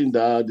shooting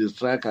down, the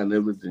strike and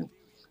everything.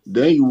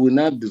 Then you will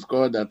not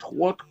discover that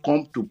what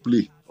came to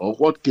play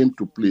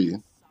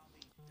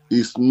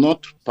is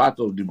not part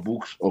of the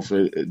books of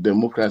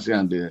democracy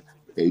and the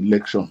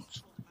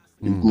elections.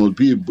 It must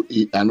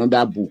be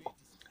another book.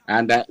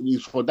 And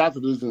it's for that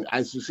reason,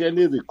 I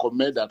sincerely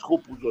recommend that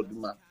Hope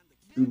Uzodinma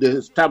should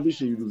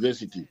establish a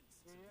university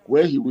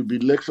where he will be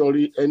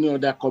lecturing any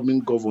other coming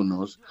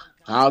governors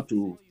how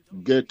to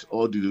get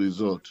all the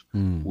results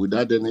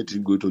without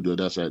anything going to the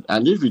other side.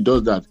 And if he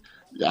does that,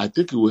 I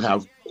think he will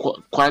have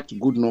quite a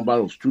good number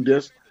of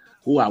students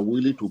who are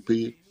willing to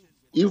pay,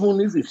 even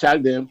if he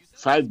charge them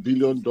 $5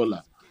 billion,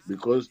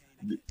 because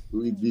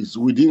it is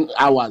within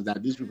hours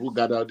that these people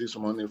gather this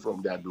money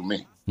from their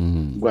domain.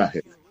 Go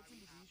ahead.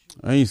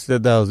 When you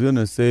said that, I was going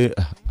to say,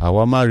 I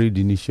was married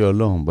in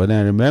alone, but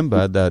I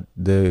remember that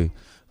the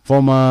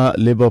former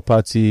Labour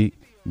Party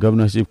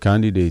governorship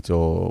candidate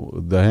or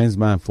the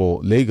handsman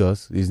for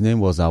Lagos, his name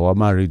was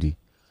Awama Ridi.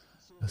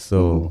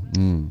 So,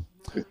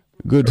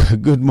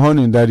 Good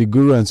morning, Daddy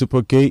Guru and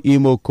Super K.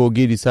 Imo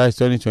Kogi decides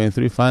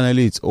 2023.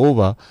 Finally, it's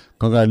over.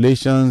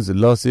 Congratulations,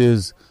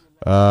 losses.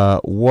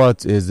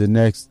 What is the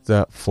next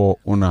for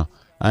Una?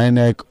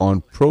 INEC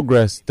on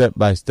progress step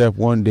by step.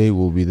 One day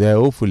we'll be there,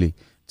 hopefully,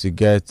 to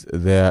get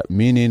their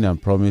meaning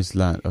and promised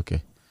land.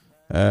 Okay.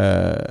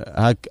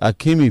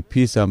 Akimi,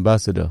 Peace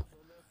Ambassador.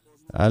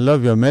 I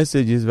love your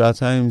messages, but at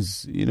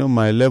times,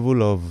 my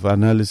level of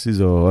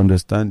analysis or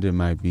understanding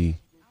might be.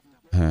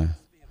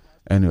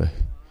 Anyway.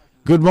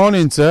 Good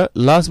morning, sir.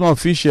 LASMA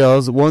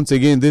officials once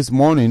again this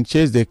morning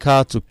chased a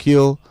car to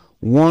kill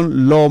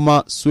one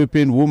Loma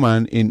sweeping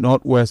woman in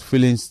Northwest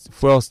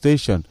Fuel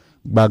Station,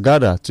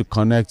 Bagada, to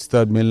connect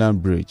Third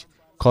Mainland Bridge,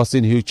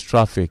 causing huge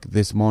traffic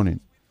this morning.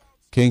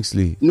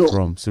 Kingsley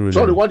from Surrey.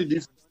 Sorry, what did you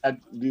say?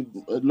 The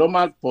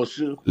Loma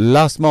pursue?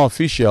 LASMA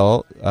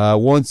official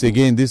once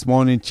again this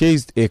morning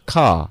chased a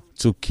car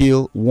to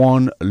kill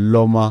one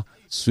Loma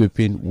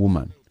sweeping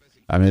woman.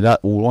 I mean,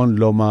 that one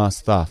Loma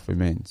staff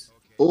remains.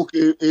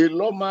 Okay, a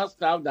Loma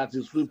staff that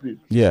is sweeping.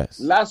 Yes.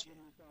 Last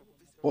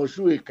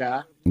pursue a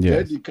car.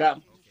 Yes. The car.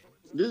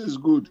 This is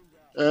good.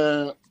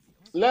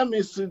 Let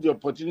me see the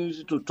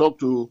opportunity to talk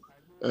to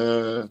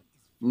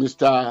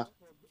Mr.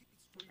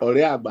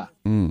 Oriagba.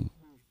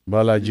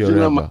 Balaji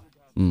Oriagba.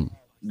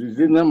 The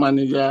general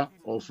manager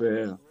of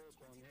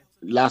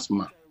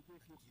LASMA.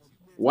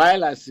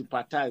 While I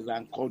sympathize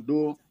and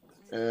condone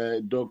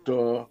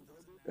Dr.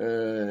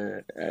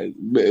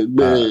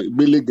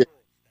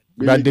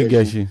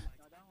 Badegeshi,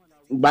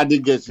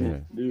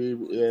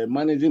 the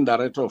managing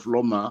director of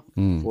Loma,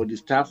 for the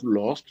staff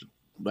lost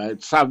by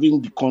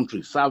serving the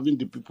country, serving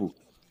the people.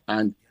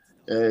 And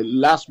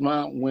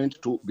LASMA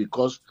went to,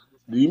 because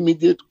the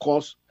immediate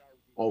cause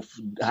of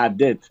her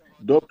death,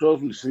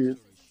 doctors will say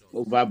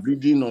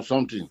overbreeding or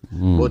something.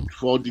 But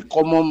for the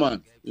common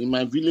man, in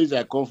my village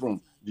I come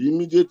from, the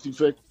immediate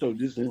effect of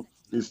this thing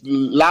is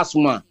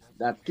LASMA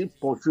that keep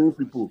pursuing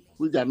people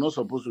which they are not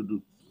supposed to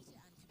do.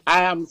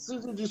 I am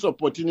seizing this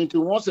opportunity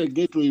once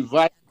again to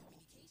invite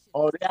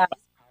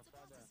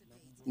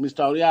Mr.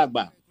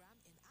 Oriagba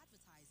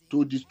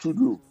to the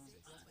studio.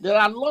 There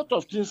are a lot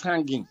of things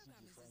hanging.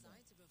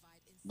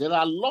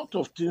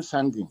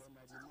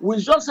 We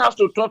just have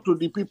to talk to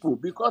the people,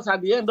 because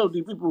at the end of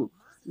the day,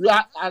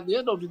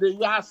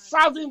 you are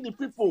serving the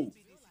people.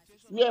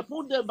 You are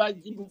put there by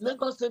the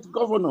Lagos State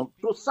Governor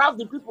to serve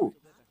the people.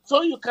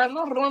 So you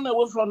cannot run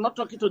away from not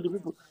talking to the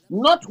people.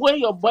 Not when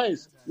your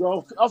boys,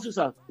 your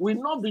officers, will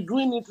not be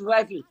doing it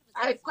rightly.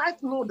 I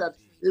quite know that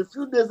a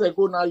few days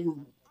ago now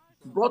you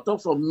brought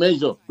up some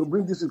measure to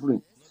bring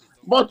discipline.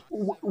 But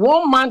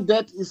one man's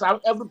death is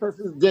every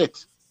person's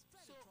death.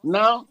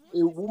 Now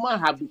a woman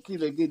has been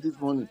killed again this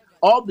morning,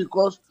 all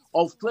because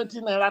of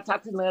 20 naira,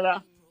 30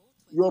 naira.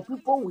 Your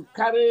people will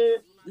carry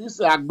this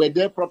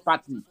Agbede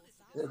property,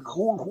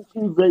 who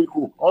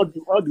vehicle all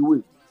the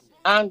way.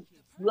 And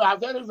you are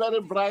very,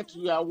 very bright.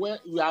 You are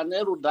an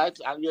erudite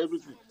and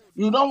everything.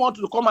 You don't want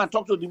to come and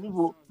talk to the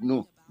people?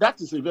 No. That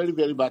is a very,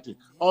 very bad thing.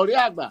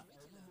 Oriagba,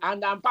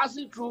 and I'm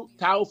passing through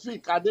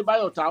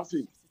Adebayo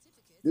Taufik,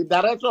 the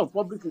Director of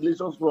Public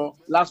Relations for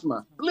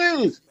LASMA.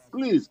 Please,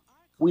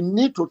 we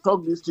need to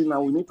talk this thing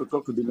and we need to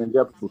talk to the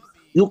Nigerian people.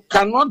 You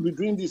cannot be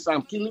doing this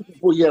and killing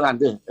people here and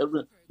there.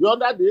 The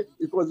other day,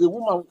 it was a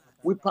woman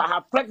with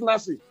her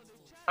pregnancy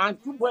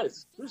and 2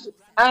 boys.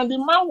 And the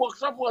man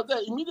workshop was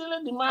there.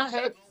 Immediately the man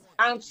heard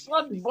and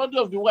saw the body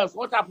of the wife.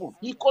 What happened?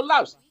 He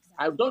collapsed.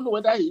 I don't know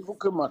whether he even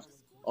came out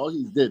or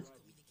he's dead.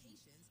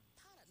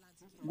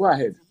 Go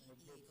ahead.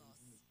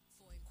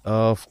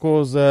 Of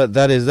course,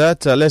 that is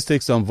that. Let's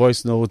take some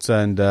voice notes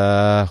and,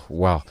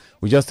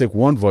 we just take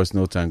one voice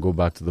note and go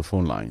back to the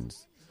phone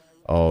lines.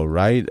 All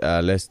right,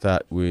 let's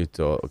start with,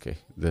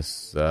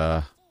 this is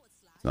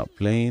not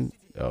playing.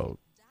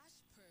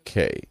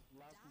 Okay.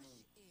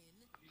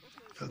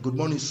 Good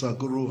morning, Sir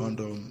Guru and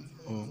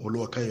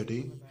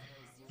Kayode.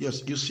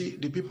 Yes, you see,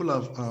 the people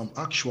have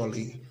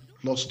actually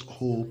lost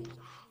hope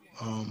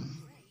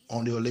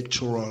on the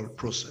electoral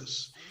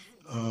process.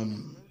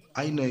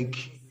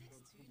 INEC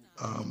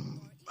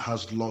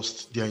has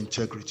lost their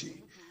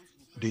integrity.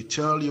 They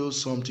tell you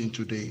something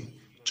today,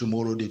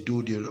 tomorrow they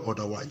do the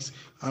otherwise.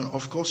 And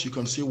of course, you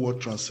can see what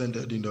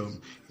transcended in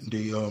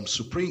the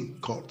Supreme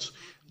Court,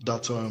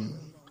 that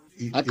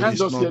I can't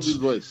just hear this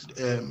voice.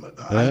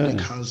 INEC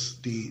has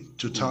the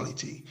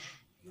totality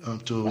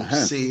to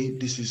say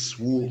this is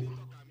who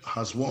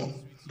has won,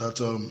 that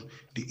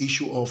the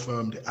issue of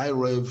the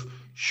IREV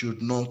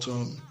should not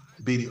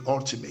be the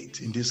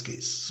ultimate in this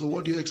case. So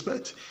what do you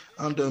expect?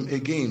 And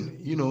again,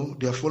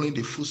 they are following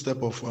the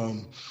footstep of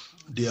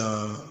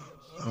their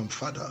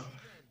father,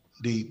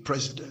 the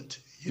president.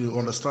 You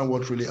understand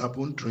what really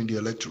happened during the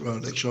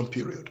election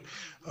period.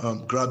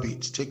 Grab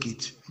it, take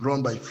it,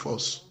 run by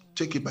force,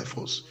 take it by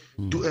force,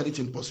 do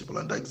anything possible.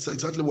 And that's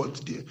exactly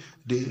what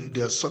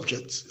their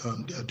subjects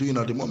they are doing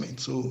at the moment.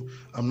 So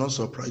I'm not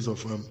surprised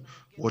of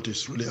what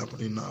is really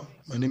happening now.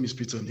 My name is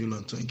Peter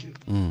Newland. Thank you.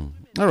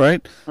 All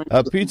right.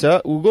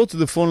 Peter, we'll go to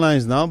the phone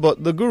lines now.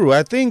 But the Guru,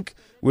 I think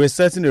we're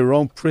setting the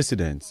wrong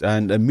precedents,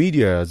 and the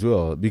media as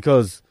well,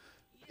 because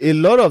a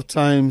lot of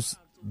times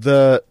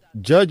the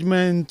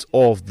judgment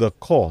of the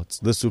court,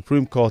 the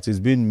Supreme Court, is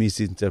being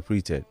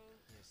misinterpreted.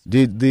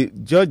 Did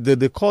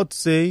the court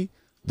say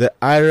the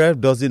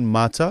IREF doesn't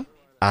matter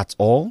at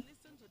all?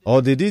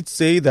 Or did it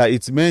say that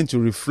it's meant to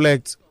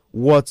reflect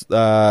what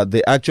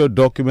the actual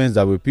documents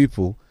that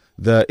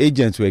the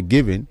agents were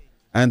given,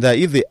 and that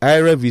if the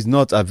IREF is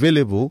not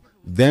available,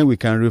 then we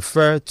can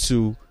refer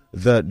to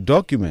the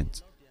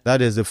document,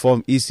 that is the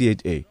form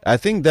EC8A. I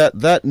think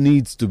that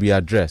needs to be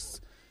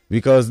addressed,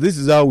 because this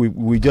is how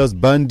we just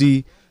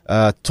bandy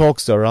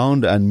talks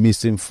around and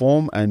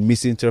misinform and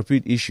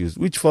misinterpret issues,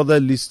 which further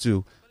leads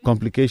to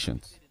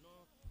complications.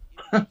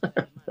 Well,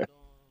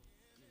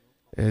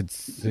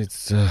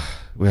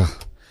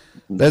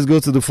 let's go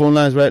to the phone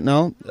lines right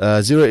now.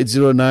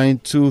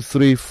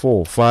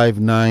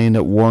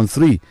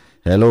 0809-234-5913.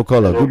 Hello,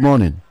 caller. Good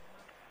morning.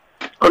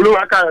 Hello,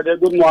 Kayode.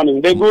 Good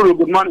morning. The Guru,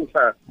 good morning,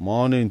 sir.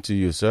 Morning to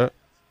you, sir.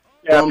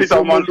 Yeah,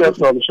 Peter Montes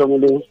from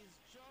Shomolu.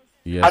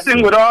 Yes, I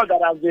think with all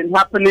that has been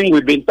happening,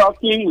 we've been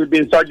talking, we've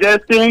been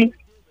suggesting,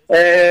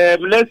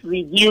 let's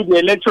review the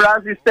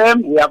electoral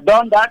system. We have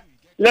done that.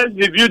 Let's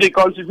review the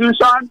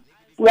constitution.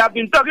 We have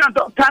been talking.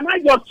 Can I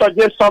just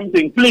suggest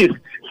something, please?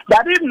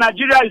 That if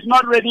Nigeria is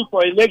not ready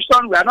for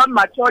election, we are not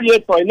mature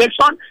yet for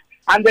election,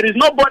 and there is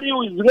nobody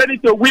who is ready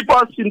to whip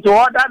us into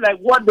order like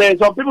what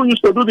some people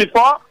used to do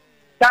before,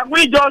 can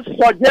we just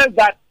suggest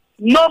that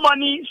no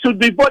money should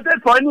be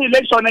voted for any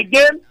election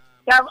again?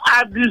 Have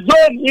the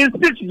zone, in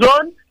 6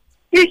 zones,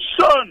 each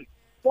zone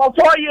for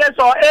 4 years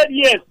or 8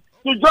 years,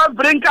 to just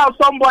bring out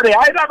somebody,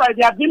 either by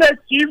their village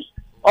chiefs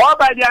or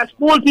by their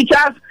school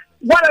teachers,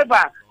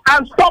 whatever,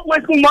 and stop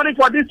wasting money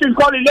for this thing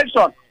called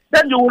election.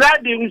 Then you will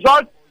write the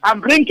result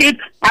and bring it,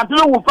 and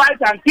people will fight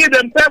and kill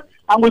themselves,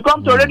 and we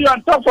come to radio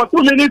and talk for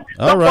 2 minutes,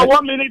 talk for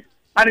 1 minute,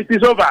 and it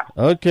is over.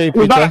 Okay,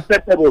 Peter. It's not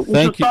acceptable.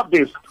 We should stop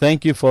this.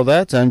 Thank you for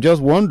that. I'm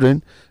just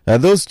wondering, are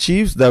those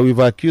chiefs that we've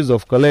accused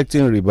of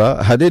collecting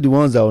riba, are they the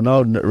ones that will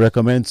now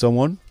recommend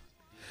someone?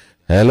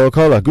 Hello,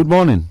 caller. Good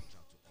morning.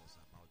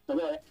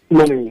 Good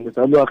morning,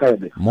 Mr.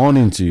 Kayode.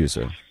 Morning to you,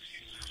 sir.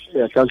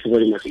 Yeah, thank you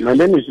very much. My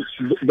name is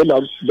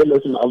Bello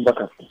Usman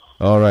Abubakar.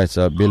 All right,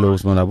 sir. Bello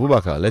Usman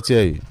Abubakar. Let's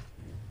hear you.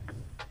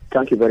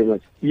 Thank you very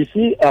much. You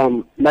see,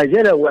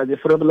 Nigeria was the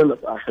problem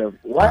of ourselves.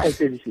 Why I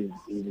say this is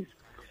this.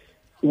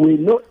 We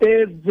know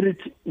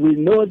everything. We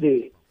know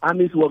the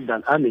army's work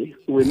than army.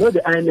 We know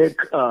the INEC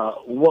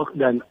work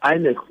than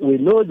INEC. We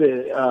know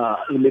the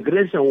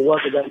immigration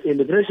work than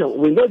immigration.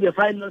 We know the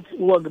finance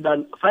work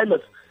than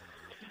finance.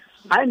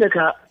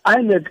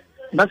 INEC,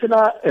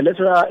 National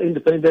Electoral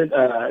Independent,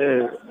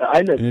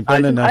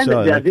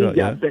 INEC, they are doing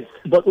their best.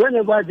 But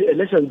whenever the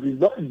election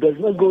does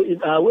not go in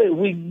our way,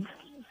 we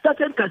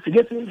started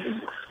castigating.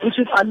 We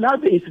should allow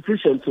the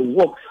institution to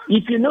work.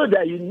 If you know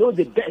that you know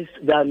the best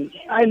than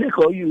INEC,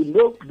 or you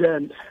know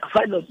than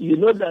finance, you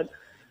know that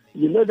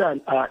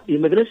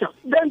immigration,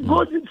 then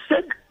go to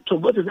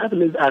what is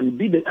happening and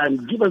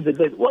give us the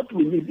best. What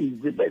we need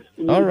is the best.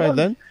 All right,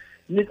 then.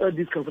 Need all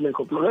this complaint.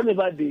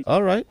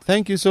 All right.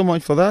 Thank you so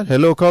much for that.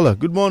 Hello, caller.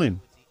 Good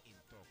morning.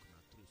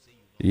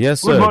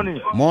 Yes, sir. Good morning.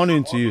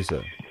 Morning to you,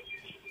 sir.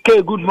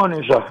 Okay, good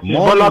morning, sir.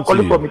 Morning to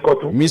you.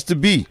 Mr.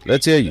 B,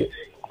 let's hear you.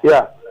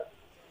 Yeah.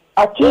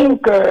 I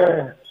think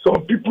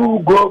some people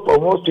go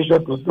from one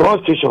station to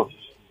one station.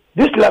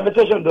 This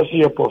lamentation doesn't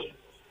help us.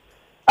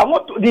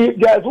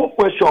 There is one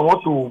question I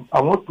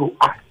want to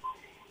ask.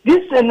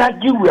 This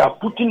energy we are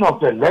putting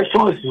up the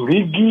election is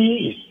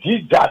rigging, is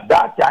this,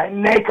 that,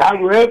 INEC,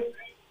 RF.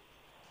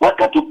 Why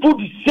can't you put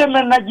the same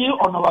energy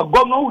on our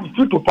government who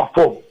refuse to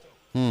perform?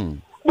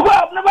 Because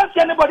I've never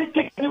seen anybody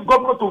take any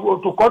government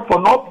to court for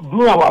not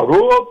doing our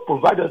role,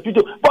 provide the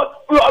future.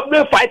 But we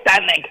always fight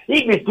INEC.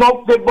 If it's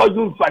not favor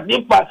you,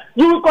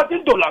 you will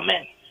continue to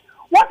lament.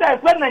 What I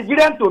expect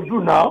Nigerians to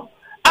do now,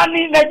 and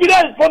in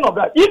Nigeria is one of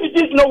that. If it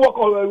is not work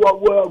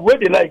where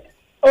they like,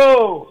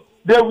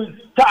 they will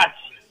start.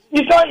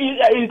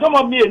 It's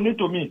not me and new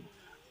to me.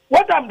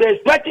 What I'm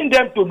expecting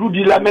them to do,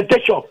 the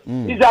lamentation,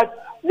 is that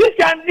This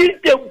energy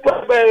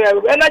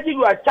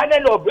you are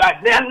channeling of this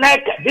and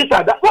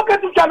that. What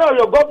can you channel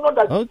your governor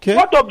that? Okay.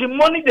 What of the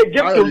money they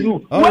give to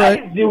you? All Where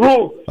right. is the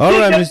role? All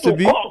right, Take Mr. them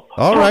B. to court.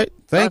 All right.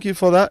 Thank you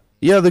for that.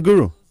 Yeah, the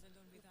Guru.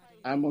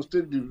 I must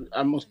take the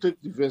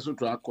vessel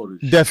to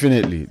Anchorage.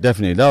 Definitely.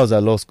 That was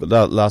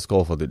that last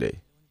call for the day.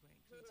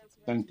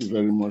 Thank you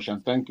very much,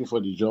 and thank you for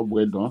the job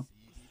well done.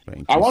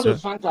 Thank I you, want sir. to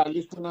thank our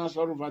listeners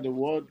all over the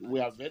world. We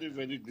are very,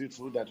 very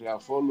grateful that you are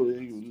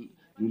following.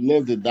 You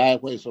left the dial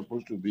where it's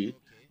supposed to be.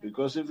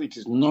 Because if it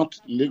is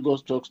not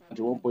Lagos Talks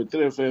 91.3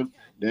 FM,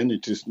 then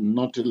it is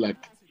nothing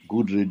like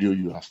good radio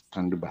you have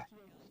standing by.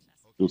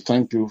 So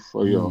thank you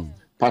for your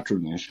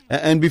patronage.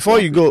 And before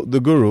you go,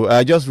 the Guru,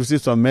 I just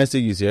received some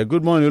messages here.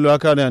 Good morning,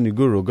 Uluwakade and the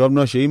Guru.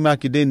 Governor Seyi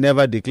Makinde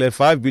never declared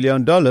 $5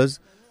 billion,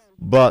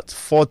 but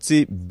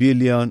 40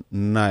 billion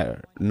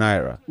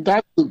naira.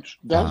 That's good.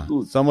 That's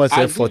good. Someone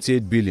said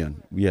 48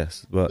 billion.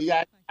 Yes, but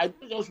yeah, I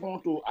just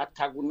want to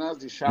antagonize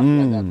the sharp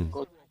like that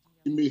because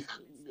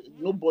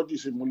nobody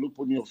is a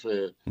monopoly of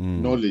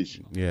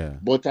knowledge. Yeah.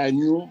 But I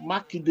knew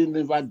Makinde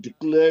never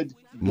declared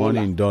money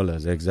in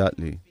dollars,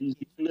 exactly. He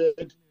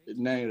declared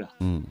naira.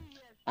 And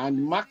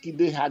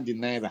Makinde had the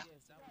naira.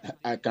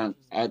 I can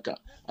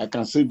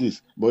say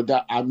this, but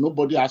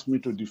nobody asked me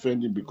to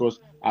defend him because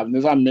I've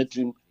never met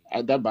him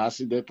either by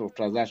accident or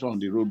transaction on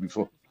the road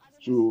before.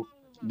 So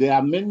there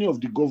are many of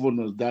the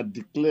governors that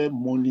declare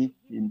money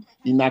in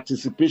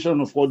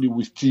anticipation of what they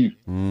will steal.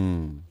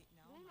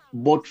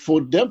 But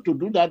for them to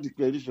do that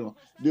declaration,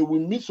 they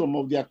will meet some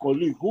of their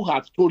colleagues who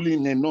have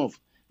stolen enough.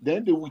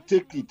 Then they will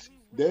take it.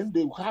 Then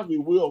they will have a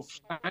way of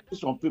signing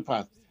some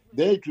papers.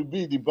 Then it will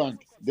be in the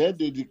bank. Then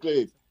they declare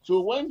it. So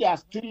when they are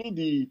stealing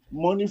the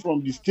money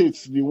from the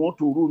states they want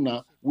to rule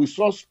now, with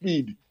such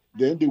speed,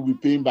 then they will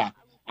pay back.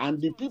 And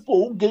the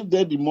people who gave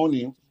them the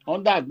money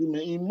under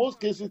agreement, in most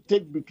cases,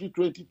 take between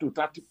 20 to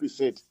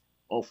 30%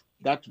 of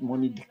that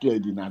money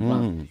declared in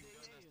advance.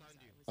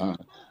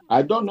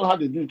 I don't know how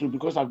they do it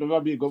because I've never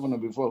been a governor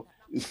before.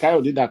 It's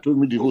Kayode that told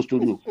me the whole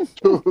story.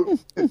 So,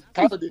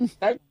 Kayode,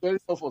 thank you very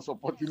much for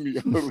supporting me.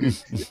 Even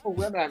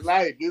when I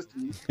lie against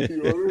you,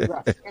 you always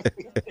ask.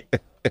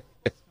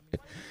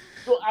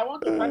 So I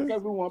want to thank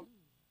everyone.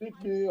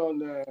 Meet me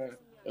on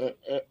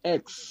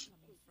X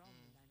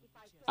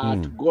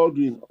at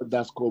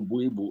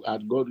Godwin_Buibu.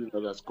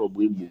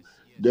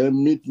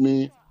 Then meet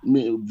me,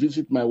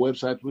 visit my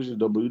website, which is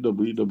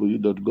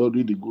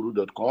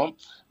www.godwintheguru.com,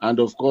 and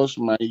of course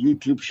my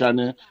YouTube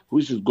channel,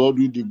 which is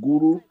Godwin the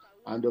Guru,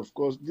 and of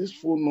course this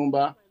phone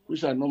number,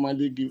 which I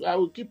normally give. I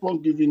will keep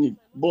on giving it,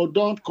 but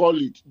don't call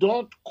it.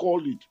 Don't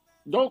call it.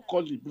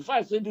 Before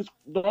I say this,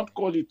 don't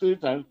call it 3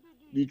 times.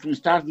 It will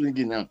start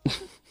ringing now.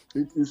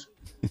 It is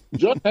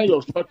just send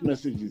your short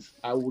messages.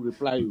 I will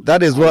reply you.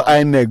 That is what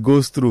INEC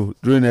goes through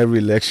during every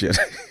election.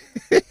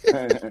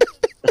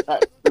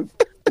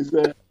 It's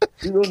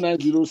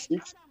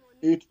 0906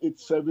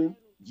 887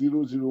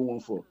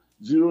 0014.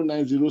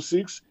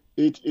 0906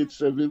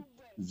 887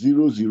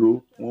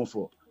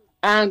 0014.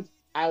 And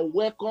I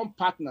welcome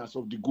partners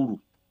of the Guru.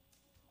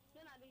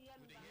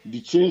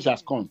 The change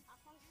has come.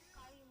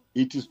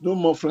 It is no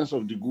more friends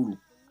of the Guru,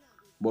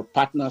 but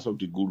partners of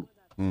the Guru.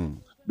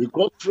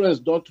 Because friends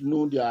don't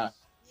know their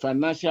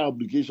financial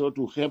obligation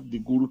to help the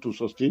Guru to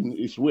sustain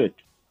his work.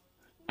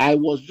 I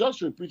was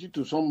just repeating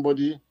to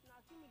somebody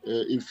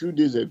a few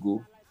days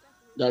ago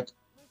that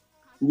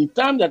the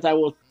time that I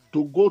was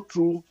to go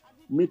through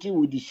meeting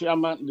with the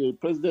chairman, the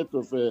president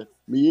of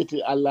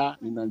Miyetti Allah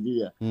in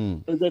Nigeria,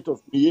 president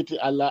of Miyetti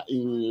Allah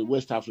in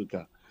West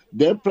Africa,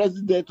 then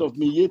president of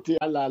Miyetti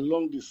Allah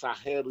along the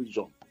Sahel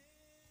region.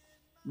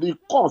 The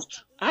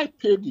cost, I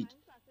paid it,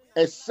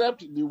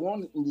 except the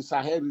one in the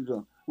Sahel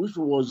region, which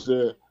was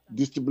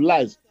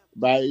destabilized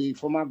by a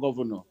former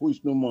governor who is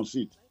no more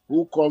seat,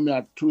 who called me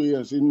at 2 a.m.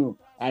 and said, no,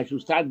 I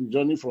should start the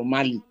journey from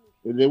Mali.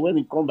 And then when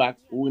he come back,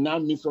 we will now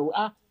meet. So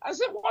I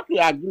said, what we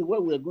agree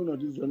when we are going on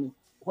this journey,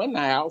 when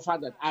I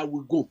offered that I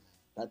will go,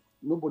 that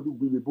nobody will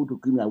be able to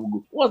kill me, I will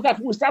go. Was that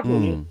we start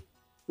from here?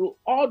 So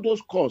all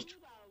those costs,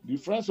 the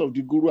friends of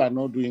the Guru are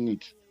not doing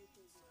it.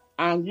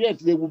 And yet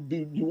they will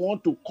be the one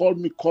to call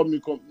me.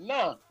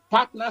 Now,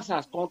 partners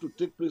has come to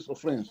take place of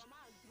friends.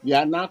 They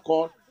are now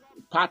called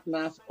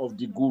partners of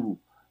the Guru.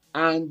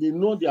 And they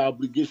know their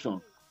obligation.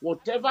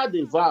 Whatever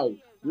they vow,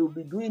 they will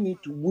be doing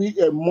it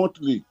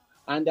monthly.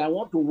 And I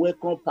want to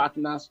welcome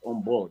partners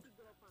on board,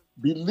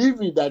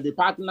 believing that the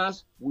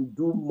partners will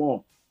do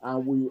more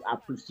and will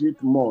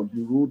appreciate more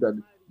the role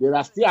that there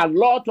are still a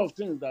lot of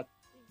things that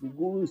the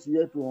Guru is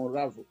here to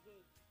unravel.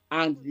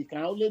 And they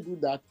can only do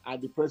that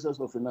at the presence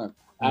of finance.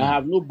 I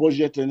have no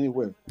budget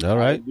anywhere. All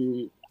right.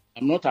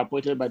 I'm not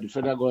appointed by the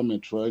federal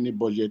government for any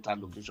budget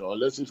allocation,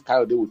 unless if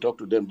Kayode will talk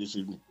to them this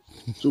evening.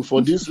 So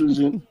for this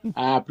reason,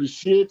 I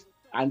appreciate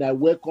and I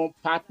welcome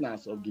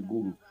partners of the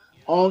Guru.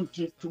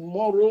 Until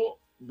tomorrow,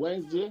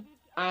 Wednesday,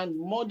 and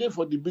Monday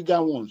for the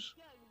bigger ones,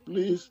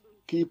 please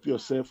keep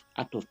yourself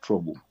out of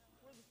trouble.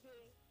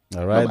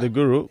 All right, bye-bye. The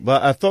Guru.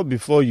 But I thought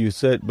before you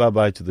said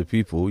bye-bye to the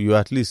people, you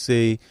at least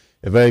say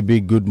a very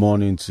big good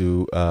morning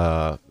to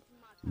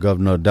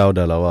Governor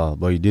Dauda Lawal,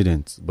 but you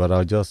didn't. But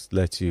I'll just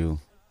let you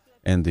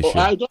end the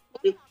show.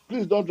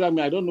 Please don't drag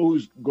me. I don't know who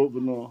is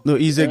governor. No,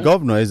 he's a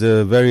governor. He's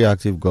a very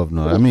active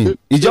governor. I mean,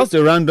 he's just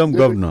a random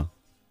governor.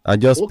 I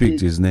just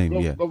picked his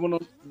name. Governor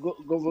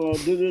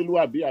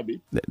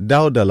Abi.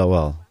 Dauda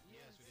Lawal.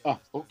 Ah,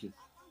 okay.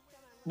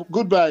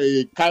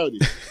 Goodbye, Kayode.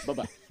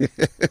 Bye-bye.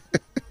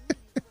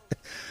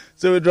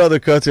 So we draw the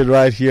curtain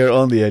right here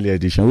on the early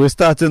edition. We're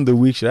starting the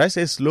week, should I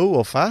say slow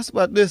or fast?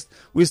 But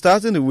we're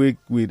starting the week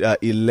with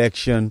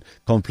election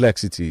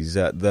complexities.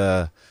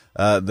 The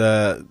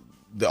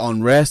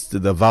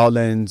unrest, the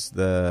violence,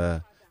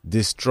 the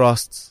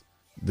distrust,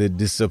 the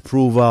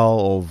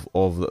disapproval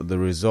of the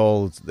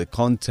results, the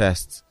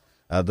contests,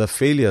 the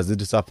failures, the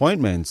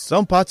disappointments.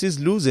 Some parties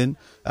losing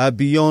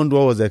beyond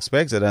what was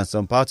expected, and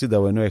some parties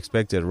that were not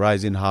expected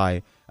rising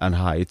high and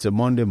high. It's a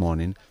Monday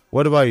morning.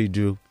 Whatever you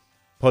do,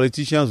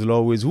 politicians will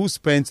always, who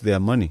spent their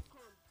money,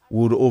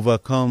 would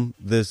overcome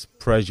this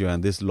pressure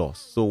and this loss.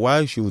 So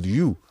why should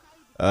you,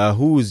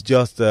 who is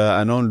just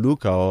an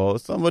onlooker or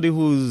somebody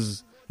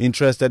who's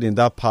interested in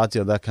that party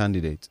or that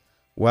candidate,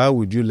 why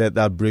would you let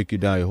that break you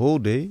down a whole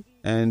day?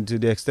 And to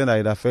the extent that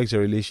it affects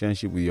your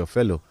relationship with your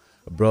fellow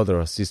brother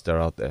or sister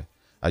out there,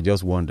 I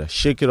just wonder.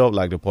 Shake it up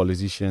like the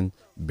politician.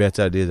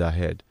 Better days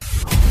ahead.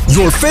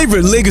 Your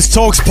favorite Lagos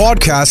Talks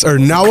podcasts are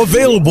now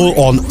available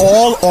on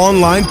all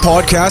online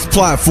podcast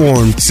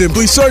platforms.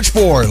 Simply search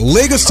for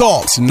Lagos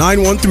Talks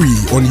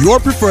 913 on your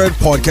preferred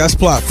podcast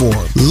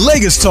platform.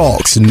 Lagos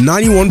Talks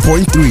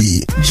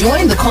 91.3.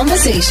 Join the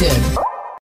conversation.